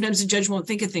doing. And sometimes a judge won't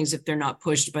think of things if they're not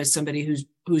pushed by somebody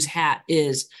whose hat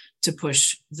is to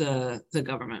push the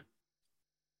government.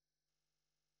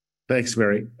 Thanks,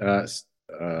 Mary.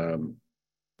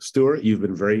 Stuart, you've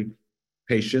been very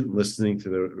patient listening to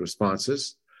the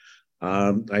responses.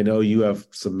 I know you have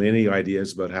many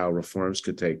ideas about how reforms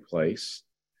could take place.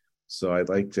 So I'd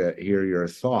like to hear your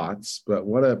thoughts. But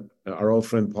our old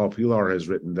friend Paul Pilar has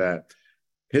written that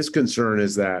his concern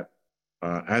is that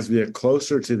as we get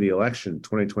closer to the election,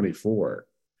 2024,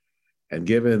 and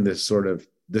given this sort of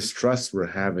distrust we're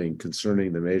having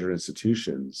concerning the major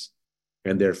institutions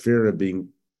and their fear of being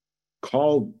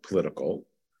called political,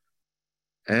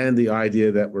 and the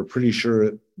idea that we're pretty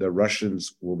sure the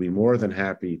Russians will be more than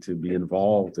happy to be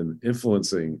involved in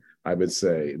influencing, I would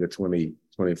say, the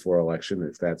 2024 election,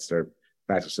 if that's their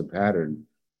practice and pattern.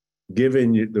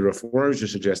 Given the reforms you're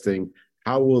suggesting,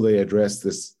 how will they address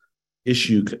this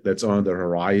issue that's on the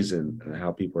horizon and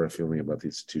how people are feeling about the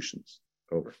institutions?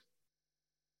 Over.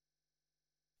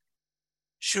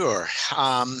 Sure.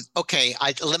 Okay.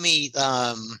 Let me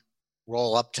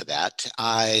roll up to that.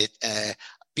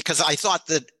 Because I thought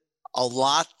that a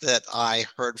lot that I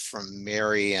heard from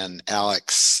Mary and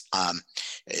Alex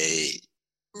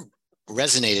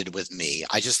resonated with me.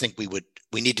 I just think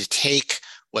we need to take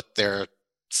what they're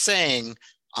saying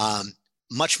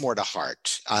much more to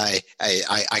heart.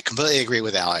 I completely agree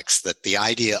with Alex that the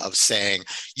idea of saying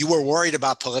you were worried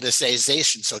about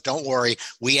politicization, so don't worry,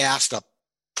 we asked a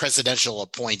presidential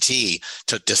appointee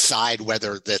to decide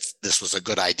whether this was a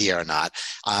good idea or not,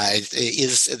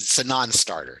 it's a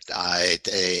non-starter.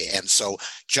 And so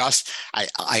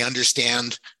I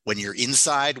understand when you're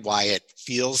inside why it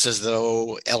feels as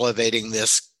though elevating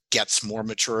this gets more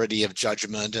maturity of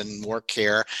judgment and more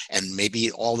care, and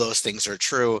maybe all those things are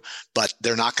true, but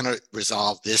they're not going to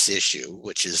resolve this issue,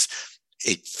 which is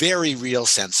a very real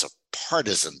sense of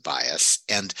partisan bias.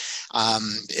 And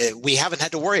we haven't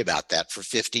had to worry about that for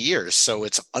 50 years. So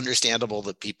it's understandable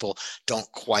that people don't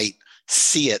quite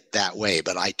see it that way.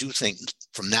 But I do think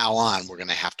from now on, we're going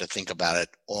to have to think about it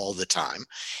all the time.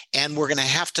 And we're going to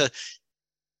have to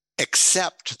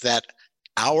accept that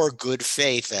our good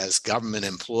faith as government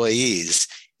employees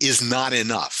is not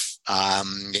enough.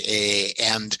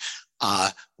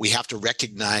 We have to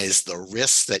recognize the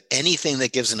risks that anything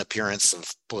that gives an appearance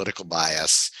of political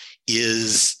bias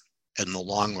is, in the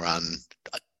long run,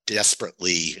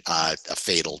 desperately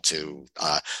fatal to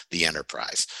the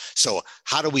enterprise. So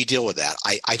how do we deal with that?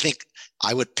 I think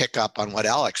I would pick up on what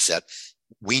Alex said.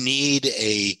 We need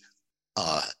a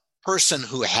person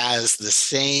who has the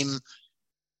same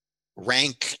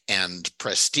rank and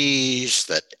prestige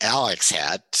that Alex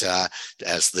had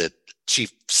as the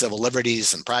Chief Civil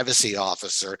Liberties and Privacy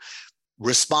Officer,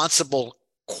 responsible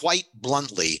quite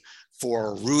bluntly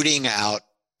for rooting out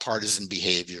partisan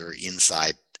behavior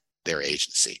inside their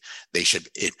agency. They should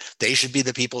be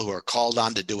the people who are called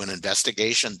on to do an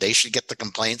investigation. They should get the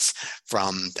complaints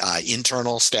from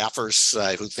internal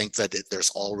staffers who think that there's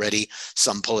already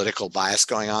some political bias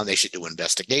going on. They should do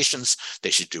investigations. They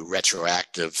should do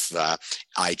retroactive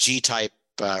IG type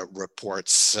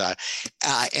reports,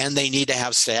 and they need to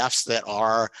have staffs that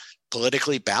are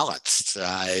politically balanced.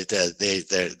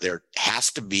 There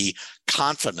has to be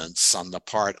confidence on the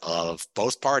part of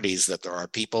both parties that there are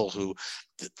people who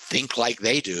think like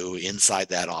they do inside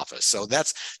that office. So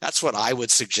that's what I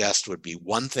would suggest would be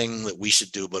one thing that we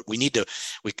should do. But we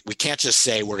can't just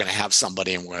say we're going to have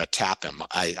somebody and we're going to tap him.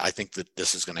 I think that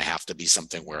this is going to have to be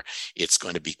something where it's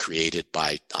going to be created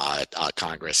by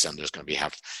Congress, and there's going to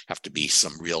have to be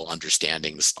some real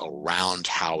understandings around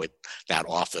how that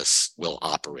office will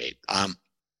operate. I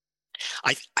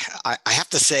have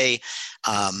to say,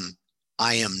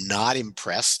 I am not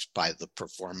impressed by the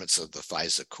performance of the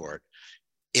FISA court.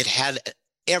 It had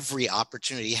every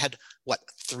opportunity. He had, what,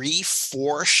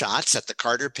 3-4 shots at the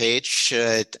Carter Page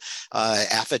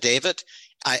affidavit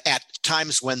at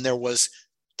times when there was,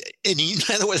 in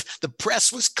other words, the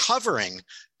press was covering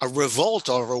a revolt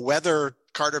over whether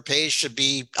Carter Page should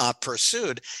be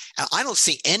pursued. I don't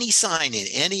see any sign in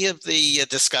any of the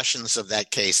discussions of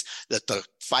that case that the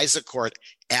FISA court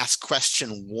asked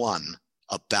question 1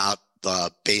 about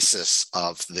the basis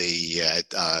of the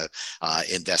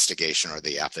investigation or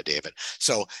the affidavit.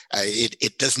 So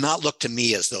it does not look to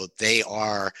me as though they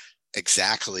are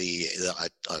exactly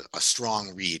a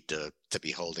strong read to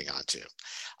be holding on to.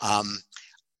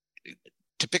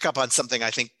 To pick up on something I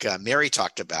think Mary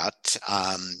talked about,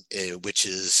 which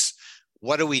is,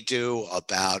 what do we do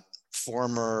about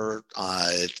former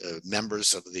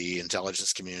members of the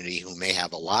intelligence community who may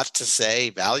have a lot to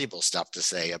say, valuable stuff to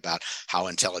say about how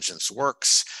intelligence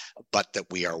works, but that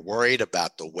we are worried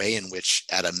about the way in which,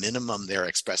 at a minimum, they're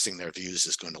expressing their views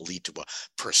is going to lead to a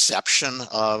perception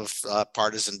of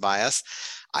partisan bias.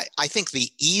 I think the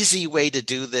easy way to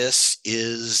do this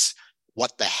is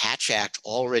what the Hatch Act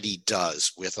already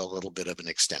does, with a little bit of an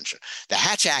extension. The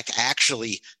Hatch Act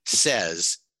actually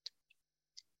says,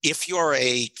 if you're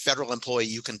a federal employee,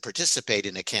 you can participate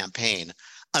in a campaign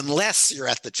unless you're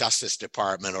at the Justice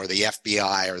Department or the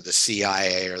FBI or the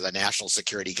CIA or the National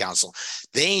Security Council.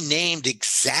 They named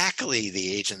exactly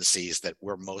the agencies that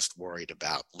we're most worried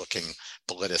about looking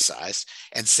politicized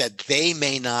and said they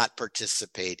may not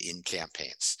participate in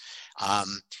campaigns.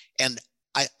 And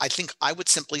I think I would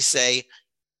simply say,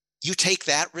 you take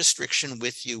that restriction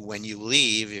with you when you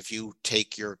leave if you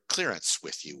take your clearance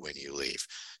with you when you leave.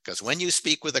 Because when you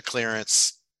speak with a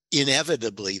clearance,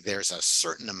 inevitably there's a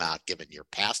certain amount, given your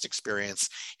past experience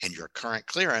and your current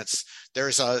clearance,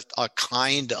 there's a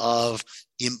kind of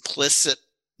implicit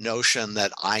notion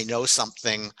that I know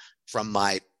something from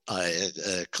my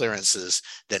clearances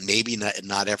that maybe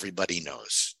not everybody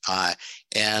knows.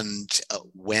 And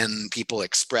when people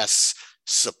express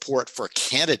support for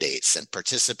candidates and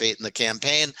participate in the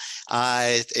campaign,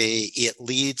 it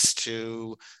leads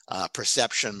to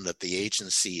perception that the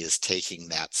agency is taking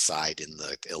that side in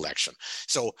the election.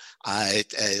 So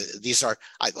these are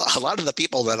a lot of the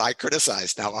people that I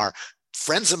criticize now are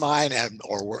friends of mine,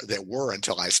 that were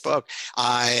until I spoke,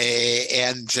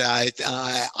 and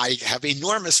I have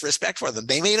enormous respect for them.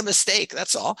 They made a mistake,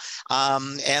 that's all,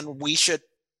 and we should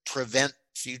prevent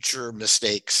future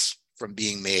mistakes from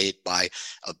being made by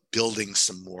building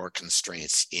some more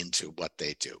constraints into what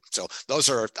they do. So those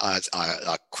are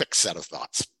a quick set of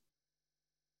thoughts.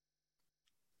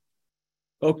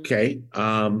 Okay.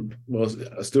 Well,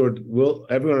 Stuart,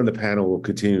 everyone on the panel will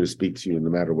continue to speak to you no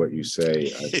matter what you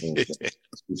say. I think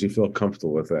you feel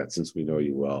comfortable with that, since we know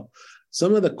you well.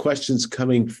 Some of the questions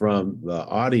coming from the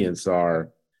audience are,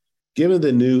 given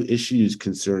the new issues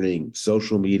concerning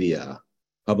social media,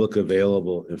 public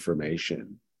available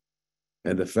information,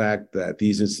 and the fact that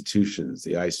these institutions,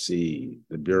 the IC,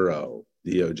 the Bureau,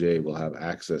 DOJ, will have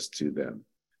access to them.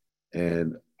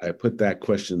 And I put that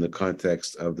question in the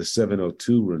context of the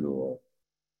 702 renewal,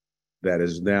 that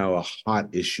is now a hot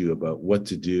issue about what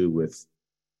to do with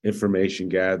information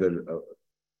gathered,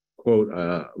 quote,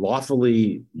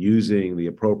 lawfully using the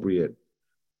appropriate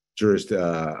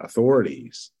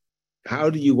authorities. How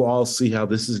do you all see how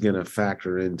this is going to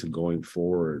factor into going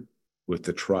forward with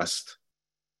the trust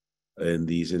in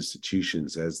these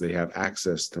institutions as they have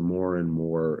access to more and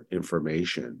more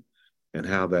information, and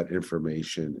how that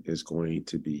information is going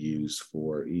to be used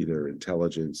for either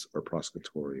intelligence or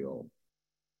prosecutorial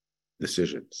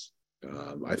decisions?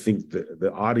 I think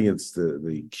the audience,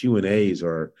 the Q&As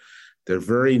they're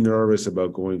very nervous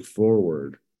about going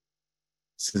forward,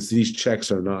 since these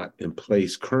checks are not in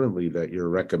place currently that you're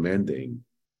recommending.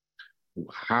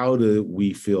 How do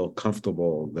we feel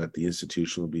comfortable that the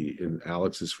institution will be, in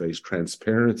Alex's phrase,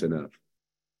 transparent enough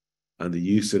on the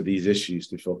use of these issues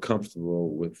to feel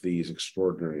comfortable with these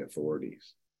extraordinary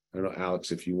authorities? I don't know,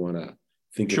 Alex, if you want to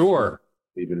think. Sure.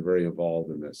 You've been very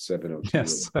involved in this 702.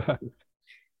 Yes.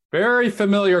 Very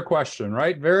familiar question,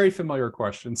 right? Very familiar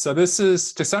question. So this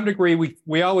is, to some degree,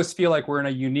 we always feel like we're in a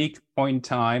unique point in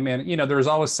time, and there's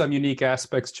always some unique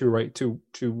aspects to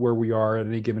where we are at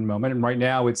any given moment. And right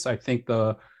now, it's, I think,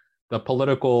 the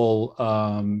political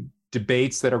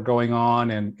debates that are going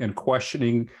on and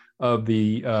questioning of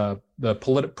the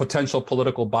potential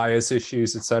political bias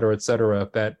issues, et cetera,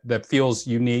 that feels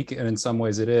unique, and in some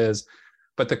ways it is.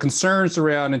 But the concerns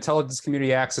around intelligence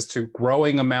community access to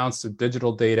growing amounts of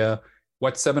digital data,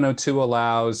 what 702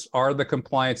 allows, are the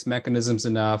compliance mechanisms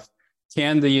enough?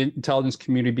 Can the intelligence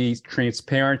community be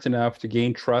transparent enough to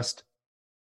gain trust,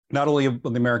 not only with the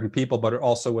American people, but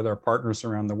also with our partners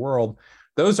around the world?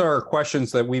 those are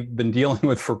questions that we've been dealing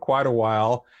with for quite a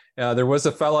while. There was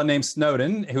a fellow named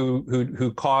Snowden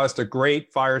who caused a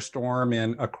great firestorm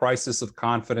and a crisis of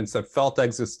confidence that felt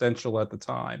existential at the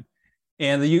time.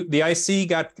 And the IC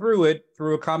got through it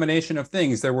through a combination of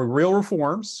things. There were real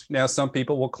reforms. Now, some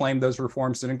people will claim those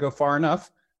reforms didn't go far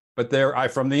enough, but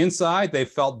from the inside, they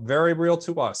felt very real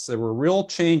to us. There were real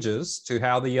changes to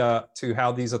how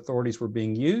these authorities were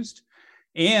being used,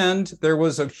 and there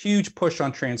was a huge push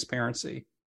on transparency,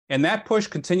 and that push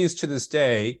continues to this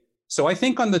day. So I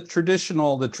think on the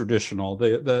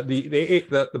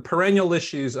perennial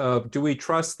issues of, do we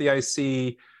trust the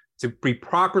IC to be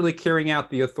properly carrying out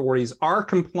the authorities? Our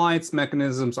compliance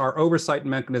mechanisms, our oversight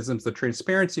mechanisms, the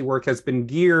transparency work has been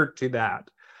geared to that.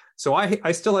 So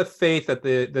I still have faith that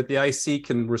the IC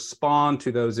can respond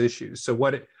to those issues. So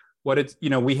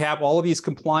we have all of these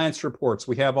compliance reports,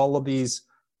 we have all of these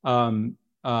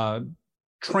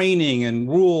training and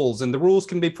rules, and the rules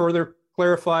can be further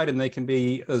clarified and they can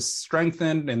be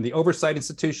strengthened, and the oversight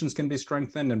institutions can be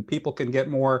strengthened, and people can get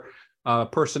more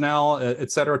personnel,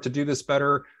 et cetera, to do this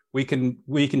better. We can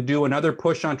do another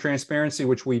push on transparency,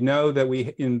 which we know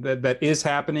that is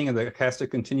happening and that has to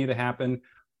continue to happen.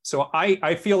 So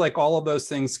I feel like all of those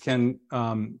things can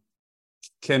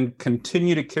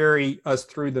continue to carry us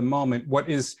through the moment. What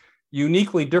is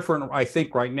uniquely different, I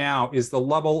think, right now is the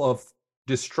level of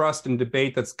distrust and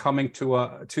debate that's coming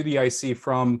to the IC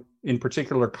from, in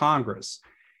particular, Congress.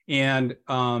 And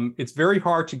it's very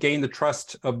hard to gain the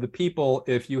trust of the people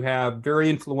if you have very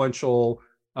influential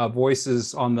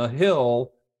voices on the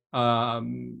Hill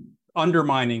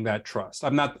undermining that trust. I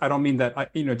don't mean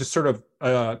that, just sort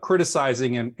of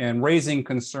criticizing and raising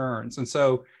concerns. And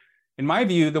so, in my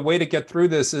view, the way to get through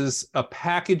this is a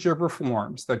package of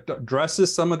reforms that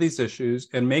addresses some of these issues,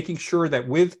 and making sure that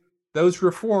with those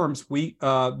reforms,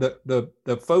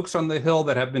 the folks on the Hill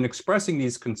that have been expressing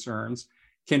these concerns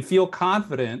can feel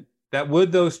confident that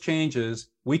with those changes,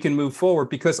 we can move forward,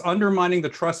 because undermining the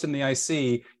trust in the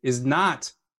IC is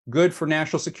not good for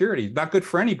national security, not good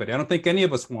for anybody. I don't think any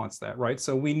of us wants that, right?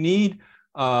 So we need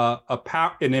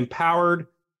an empowered,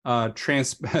 as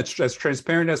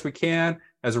transparent as we can,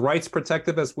 as rights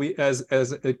protective as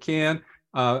it can,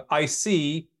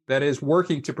 IC that is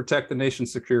working to protect the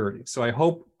nation's security. So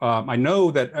I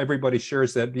know that everybody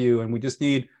shares that view, and we just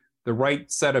need the right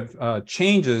set of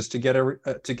changes to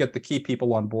get the key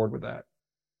people on board with that.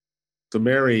 So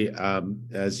Mary,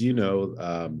 as you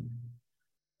know,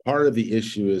 part of the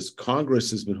issue is Congress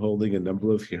has been holding a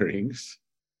number of hearings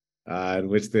in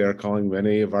which they are calling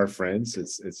many of our friends.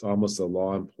 It's almost a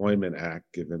law employment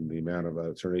act, given the amount of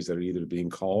attorneys that are either being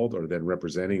called or then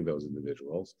representing those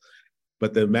individuals.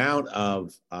 But the amount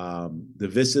of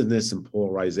divisiveness and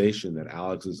polarization that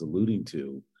Alex is alluding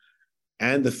to,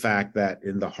 and the fact that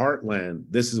in the heartland,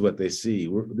 this is what they see.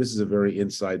 This is a very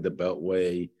inside the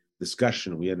Beltway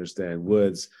discussion. We understand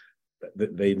Woods.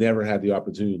 They never had the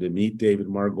opportunity to meet David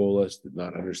Margolis, did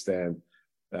not understand.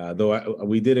 Though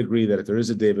we did agree that if there is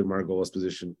a David Margolis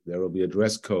position, there will be a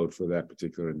dress code for that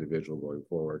particular individual going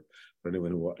forward, for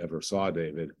anyone who ever saw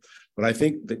David. But I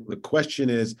think the question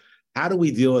is, how do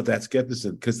we deal with that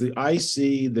skepticism? Because the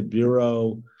IC, the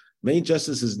Bureau, Main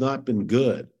Justice has not been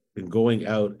good in going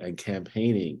out and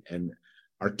campaigning and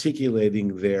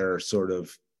articulating their sort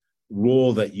of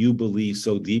role that you believe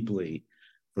so deeply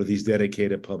for these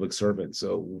dedicated public servants.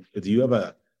 So do you have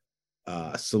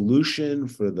a solution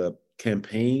for the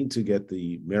campaign to get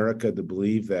the America to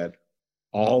believe that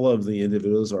all of the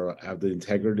individuals have the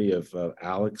integrity of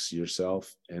Alex,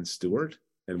 yourself, and Stuart?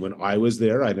 And when I was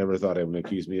there, I never thought anyone would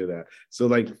accuse me of that. So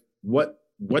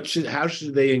how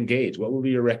should they engage? What would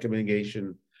be your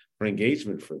recommendation for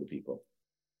engagement for the people?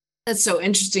 That's so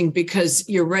interesting, because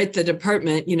you're right, the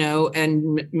department,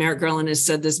 and Merrick Garland has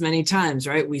said this many times,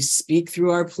 right? We speak through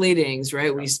our pleadings,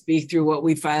 right? We speak through what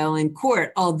we file in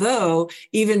court. Although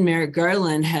even Merrick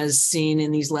Garland has seen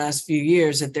in these last few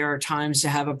years that there are times to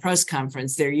have a press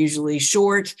conference. They're usually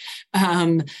short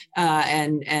and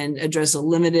address a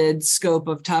limited scope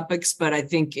of topics. But I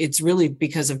think it's really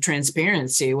because of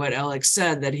transparency, what Alex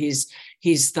said, that he's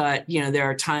thought, there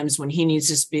are times when he needs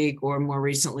to speak, or more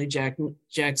recently, Jack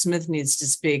Smith needs to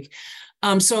speak.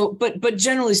 But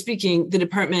generally speaking, the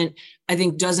department, I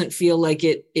think, doesn't feel like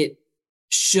it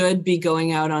should be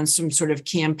going out on some sort of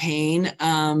campaign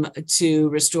to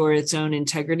restore its own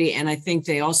integrity. And I think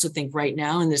they also think right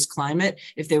now in this climate,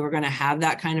 if they were going to have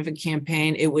that kind of a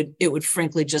campaign, it would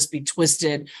frankly just be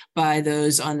twisted by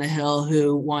those on the Hill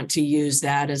who want to use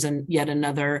that as yet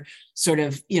another sort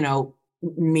of,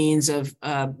 means of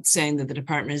saying that the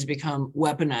department has become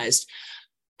weaponized.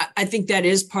 I think that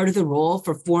is part of the role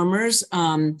for formers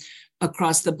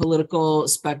across the political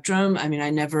spectrum. I mean,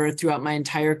 I never, throughout my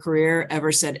entire career,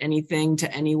 ever said anything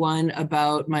to anyone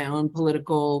about my own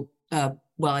political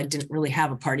well, I didn't really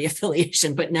have a party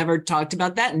affiliation, but never talked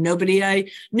about that. And nobody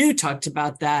I knew talked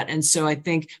about that. And so I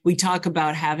think we talk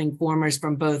about having formers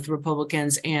from both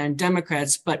Republicans and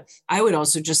Democrats, but I would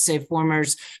also just say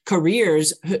formers, career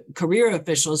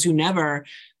officials who never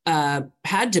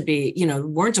had to be,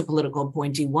 weren't a political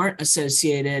appointee, weren't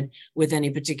associated with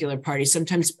any particular party.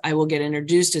 Sometimes I will get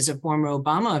introduced as a former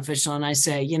Obama official and I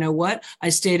say, you know what? I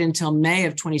stayed until May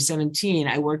of 2017.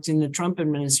 I worked in the Trump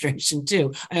administration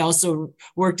too. I also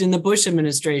worked in the Bush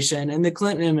administration and the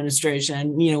Clinton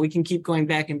administration. We can keep going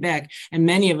back and back. And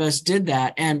many of us did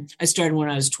that. And I started when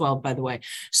I was 12, by the way.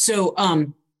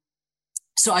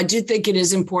 So I do think it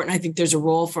is important. I think there's a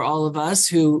role for all of us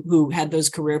who had those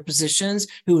career positions,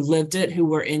 who lived it, who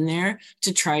were in there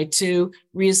to try to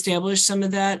reestablish some of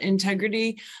that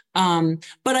integrity. But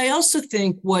I also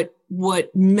think what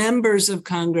members of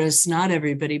Congress, not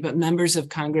everybody, but members of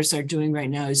Congress are doing right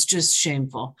now is just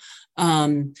shameful.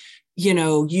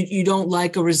 You don't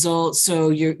like a result, so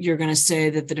you're going to say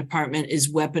that the department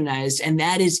is weaponized. And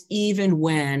that is even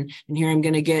when, and here I'm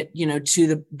going to get, to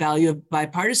the value of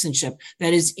bipartisanship,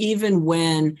 that is even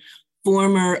when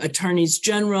former attorneys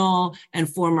general and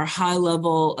former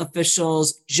high-level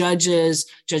officials, judges,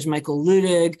 Judge Michael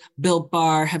Luttig, Bill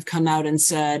Barr, have come out and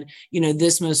said,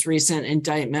 this most recent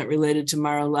indictment related to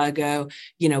Mar-a-Lago,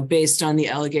 based on the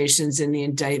allegations in the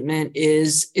indictment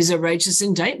is a righteous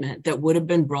indictment that would have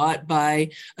been brought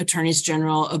by attorneys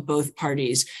general of both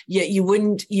parties. Yet you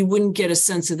wouldn't get a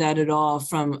sense of that at all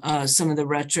from some of the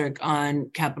rhetoric on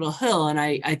Capitol Hill. And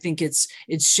I think it's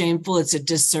shameful. It's a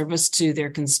disservice to their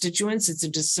constituents. It's a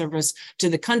disservice to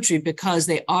the country because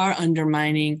they are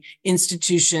undermining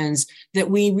institutions that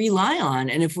we rely on.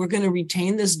 And if we're going to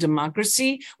retain this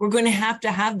democracy, we're going to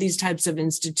have these types of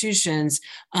institutions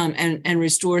and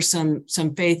restore some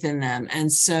faith in them.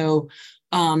 And so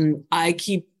I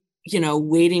keep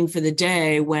waiting for the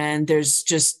day when there's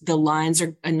just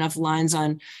enough lines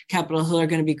on Capitol Hill are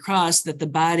going to be crossed that the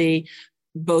body,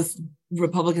 both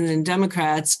Republicans and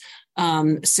Democrats,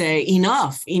 say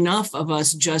enough of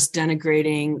us just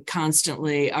denigrating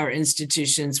constantly our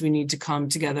institutions. We need to come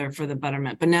together for the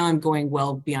betterment. But now I'm going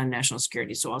well beyond national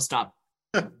security, so I'll stop.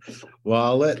 Well,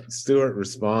 I'll let Stuart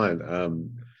respond.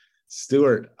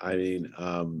 Stuart,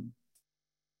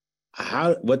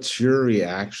 what's your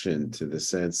reaction to the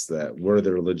sense that were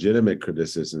there legitimate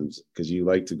criticisms, because you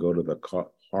like to go to the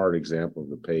hard example of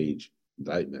the Page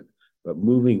indictment, but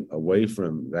moving away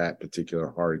from that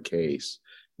particular hard case,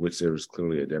 which there was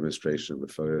clearly a demonstration of the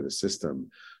failure of the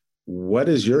system. What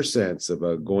is your sense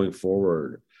about going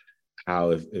forward?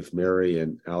 How, if Mary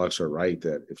and Alex are right,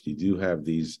 that if you do have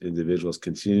these individuals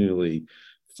continually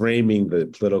framing the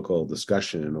political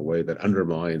discussion in a way that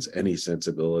undermines any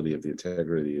sensibility of the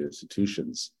integrity of the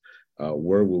institutions,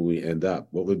 where will we end up?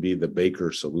 What would be the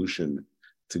Baker solution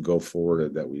to go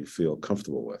forward that we feel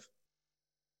comfortable with?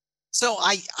 So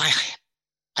I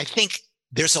think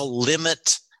there's a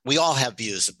limit. We all have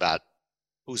views about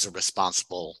who's a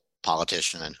responsible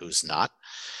politician and who's not,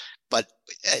 but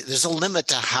there's a limit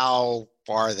to how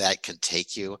far that can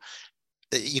take you.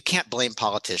 You can't blame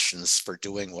politicians for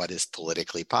doing what is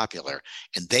politically popular,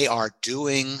 and they are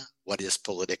doing what is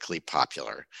politically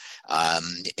popular.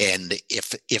 And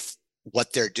if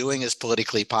what they're doing is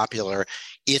politically popular,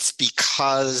 it's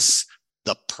because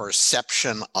the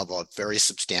perception of a very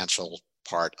substantial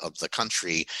part of the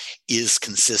country is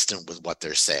consistent with what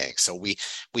they're saying. So we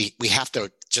have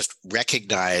to just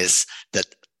recognize that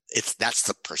that's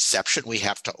the perception we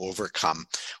have to overcome.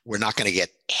 We're not going to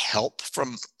get help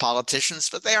from politicians,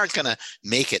 but they aren't going to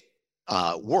make it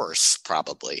worse,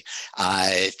 probably,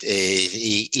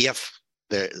 if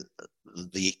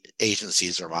the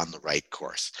agencies are on the right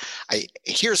course.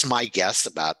 Here's my guess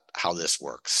about how this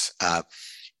works.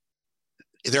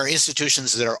 There are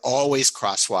institutions that are always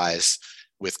crosswise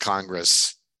with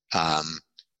Congress at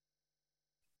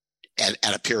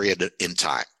a period in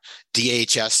time.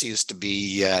 DHS used to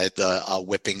be the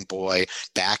whipping boy.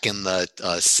 Back in the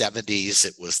 70s,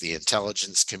 it was the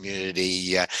intelligence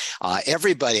community.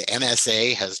 Everybody,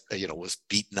 NSA was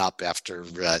beaten up after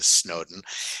Snowden.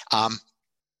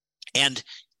 And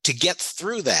to get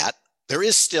through that, there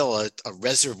is still a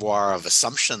reservoir of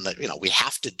assumption that, we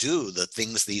have to do the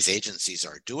things these agencies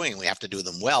are doing. We have to do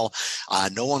them well.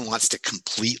 No one wants to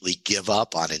completely give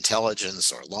up on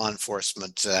intelligence or law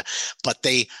enforcement, but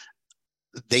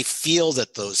they feel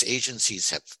that those agencies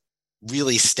have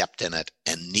really stepped in it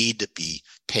and need to be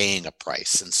paying a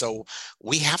price. And so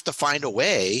we have to find a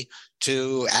way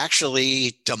to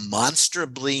actually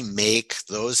demonstrably make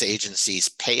those agencies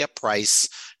pay a price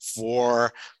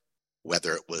for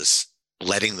whether it was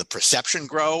letting the perception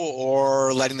grow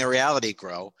or letting the reality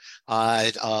grow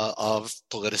of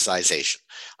politicization.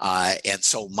 And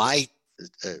so my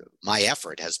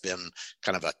effort has been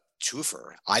kind of a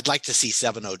twofer. I'd like to see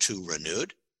 702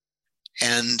 renewed.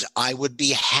 And I would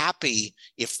be happy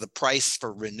if the price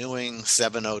for renewing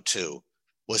 702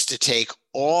 was to take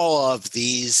all of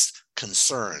these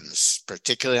concerns,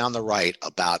 particularly on the right,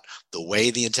 about the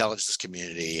way the intelligence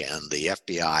community and the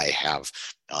FBI have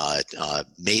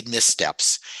made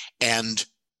missteps, and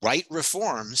write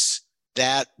reforms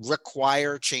that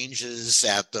require changes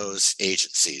at those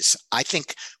agencies. I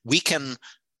think we can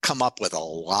come up with a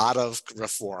lot of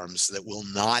reforms that will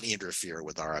not interfere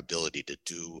with our ability to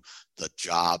do the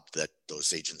job that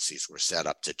those agencies were set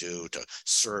up to do, to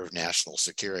serve national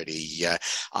security.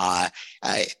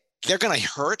 They're going to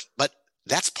hurt, but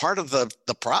that's part of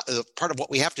part of what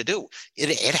we have to do.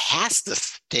 It has to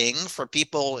sting for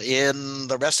people in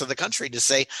the rest of the country to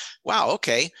say, wow,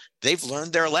 okay, they've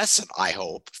learned their lesson, I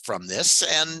hope, from this.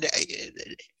 And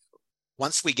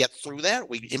once we get through that,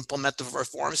 we implement the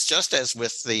reforms, just as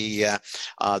with the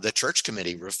church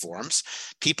committee reforms.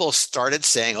 People started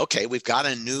saying, okay, we've got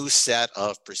a new set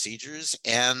of procedures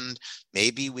and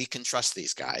maybe we can trust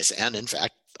these guys. And in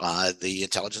fact, the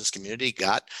intelligence community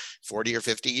got 40 or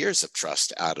 50 years of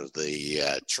trust out of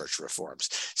the church reforms.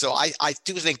 So I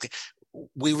do think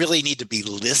we really need to be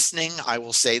listening. I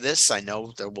will say this. I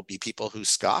know there will be people who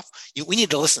scoff. We need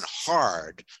to listen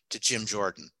hard to Jim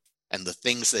Jordan and the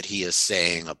things that he is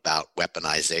saying about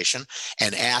weaponization,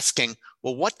 and asking,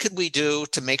 well, what could we do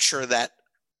to make sure that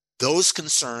those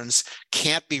concerns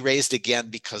can't be raised again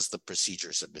because the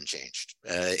procedures have been changed?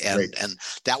 And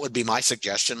that would be my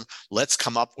suggestion. Let's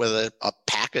come up with a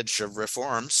package of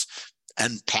reforms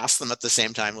and pass them at the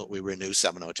same time that we renew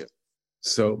 702.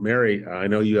 So, Mary, I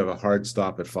know you have a hard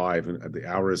stop at 5 and the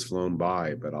hour has flown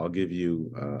by, but I'll give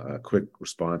you a quick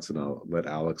response and I'll let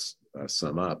Alex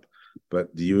sum up.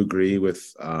 But do you agree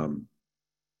with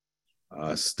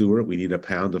Stuart? We need a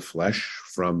pound of flesh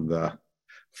from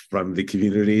the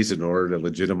communities in order to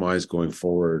legitimize going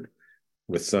forward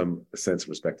with some sense of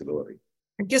respectability.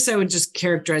 I guess I would just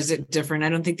characterize it different. I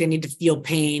don't think they need to feel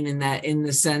pain in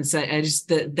the sense.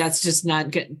 That's just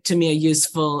not to me a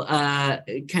useful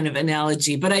kind of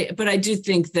analogy. But I do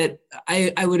think that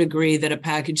I would agree that a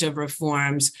package of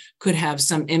reforms could have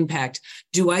some impact.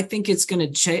 Do I think it's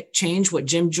going to change what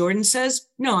Jim Jordan says?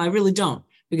 No, I really don't,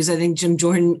 because I think Jim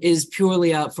Jordan is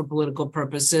purely out for political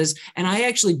purposes. And I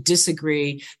actually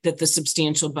disagree that the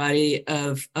substantial body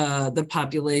of the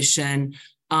population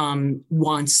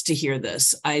wants to hear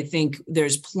this. I think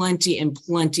there's plenty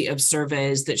of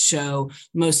surveys that show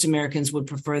most Americans would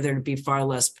prefer there to be far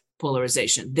less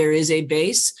polarization. There is a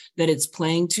base that it's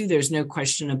playing to. There's no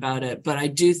question about it. But I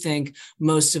do think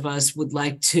most of us would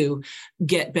like to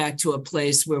get back to a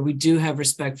place where we do have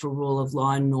respect for rule of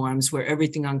law and norms, where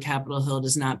everything on Capitol Hill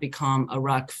does not become a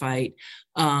rock fight,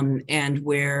 and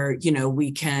where,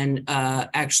 we can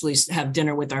actually have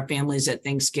dinner with our families at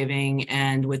Thanksgiving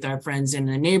and with our friends in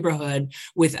the neighborhood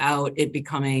without it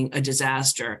becoming a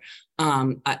disaster.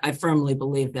 I firmly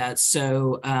believe that.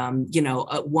 So,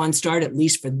 one start, at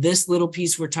least for this little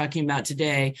piece we're talking about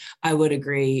today, I would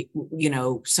agree,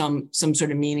 some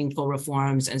sort of meaningful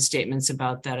reforms and statements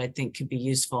about that I think could be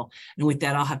useful. And with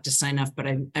that, I'll have to sign off, but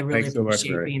I really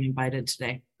appreciate being invited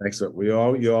today. Thanks.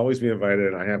 You'll always be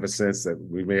invited. I have a sense that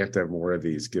we may have to have more of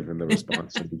these given the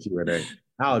response to the Q&A.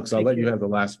 Alex, I'll let you have the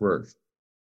last word.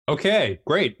 Okay,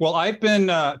 great. Well, I've been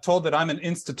told that I'm an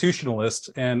institutionalist,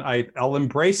 and I'll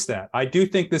embrace that. I do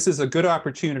think this is a good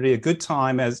opportunity, a good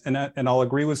time, and I'll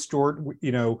agree with Stuart.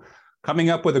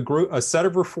 Coming up with a set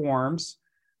of reforms.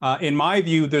 In my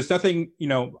view, there's nothing.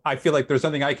 I feel like there's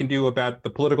nothing I can do about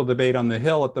the political debate on the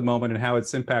Hill at the moment and how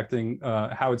it's impacting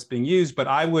how it's being used. But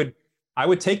I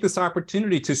would take this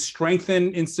opportunity to strengthen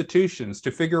institutions,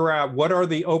 to figure out what are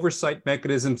the oversight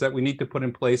mechanisms that we need to put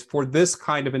in place for this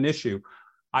kind of an issue.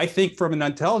 I think from an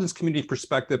intelligence community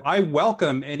perspective, I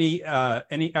welcome any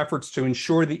efforts to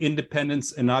ensure the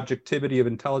independence and objectivity of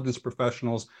intelligence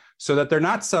professionals so that they're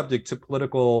not subject to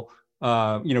political,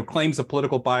 claims of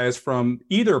political bias from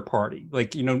either party.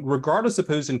 Regardless of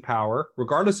who's in power,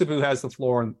 regardless of who has the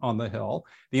floor on the Hill,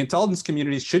 the intelligence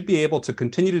communities should be able to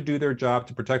continue to do their job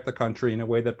to protect the country in a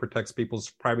way that protects people's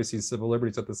privacy and civil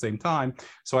liberties at the same time.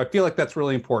 So I feel like that's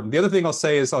really important. The other thing I'll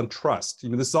say is on trust.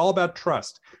 This is all about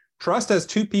trust. Trust has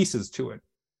two pieces to it.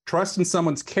 Trust in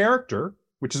someone's character,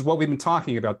 which is what we've been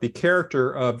talking about, the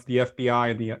character of the FBI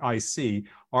and the IC.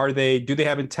 Do they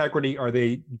have integrity? Are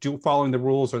they following the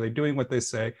rules? Are they doing what they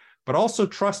say? But also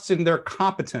trust in their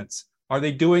competence. Are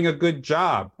they doing a good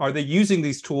job? Are they using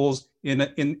these tools in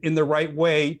the right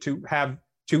way to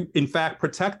in fact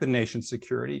protect the nation's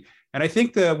security? And I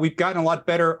think that we've gotten a lot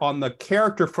better on the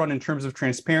character front in terms of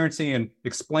transparency and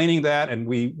explaining that. And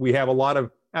we have a lot of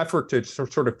effort to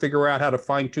sort of figure out how to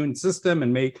fine-tune the system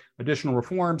and make additional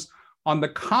reforms. On the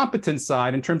competence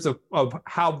side, in terms of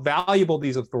how valuable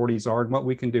these authorities are and what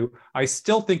we can do, I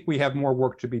still think we have more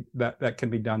work that can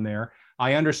be done there.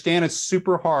 I understand it's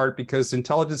super hard because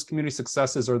intelligence community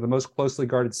successes are the most closely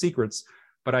guarded secrets,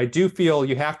 but I do feel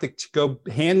you have to go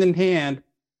hand in hand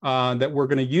that we're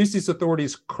going to use these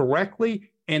authorities correctly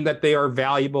and that they are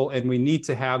valuable, and we need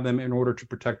to have them in order to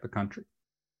protect the country.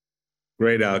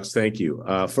 Great, Alex. Thank you.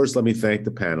 First, let me thank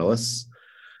the panelists.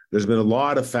 There's been a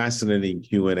lot of fascinating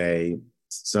Q&A,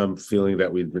 some feeling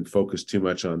that we've been focused too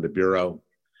much on the Bureau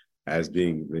as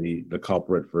being the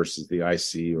culprit versus the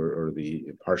IC or the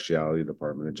impartiality of the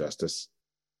Department of Justice.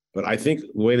 But I think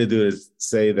the way to do it is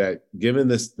say that given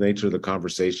this nature of the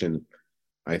conversation,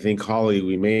 I think, Holly,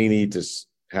 we may need to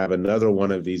have another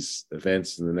one of these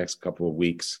events in the next couple of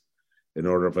weeks in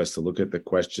order for us to look at the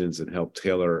questions and help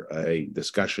tailor a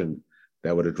discussion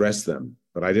that would address them.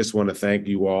 But I just want to thank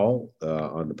you all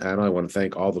on the panel. I want to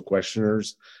thank all the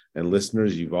questioners and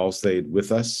listeners. You've all stayed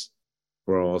with us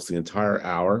for almost the entire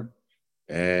hour.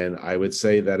 And I would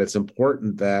say that it's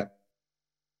important that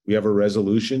we have a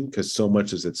resolution because so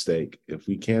much is at stake. If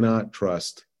we cannot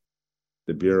trust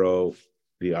the Bureau,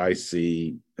 the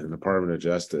IC, and the Department of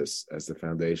Justice as the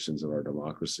foundations of our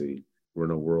democracy, we're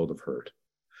in a world of hurt.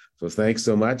 So thanks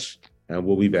so much, and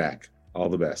we'll be back. All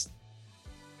the best.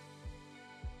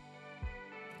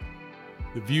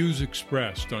 The views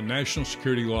expressed on National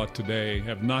Security Law Today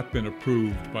have not been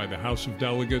approved by the House of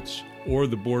Delegates or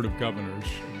the Board of Governors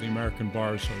of the American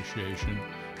Bar Association,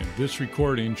 and this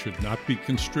recording should not be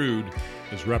construed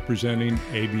as representing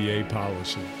ABA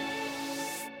policy.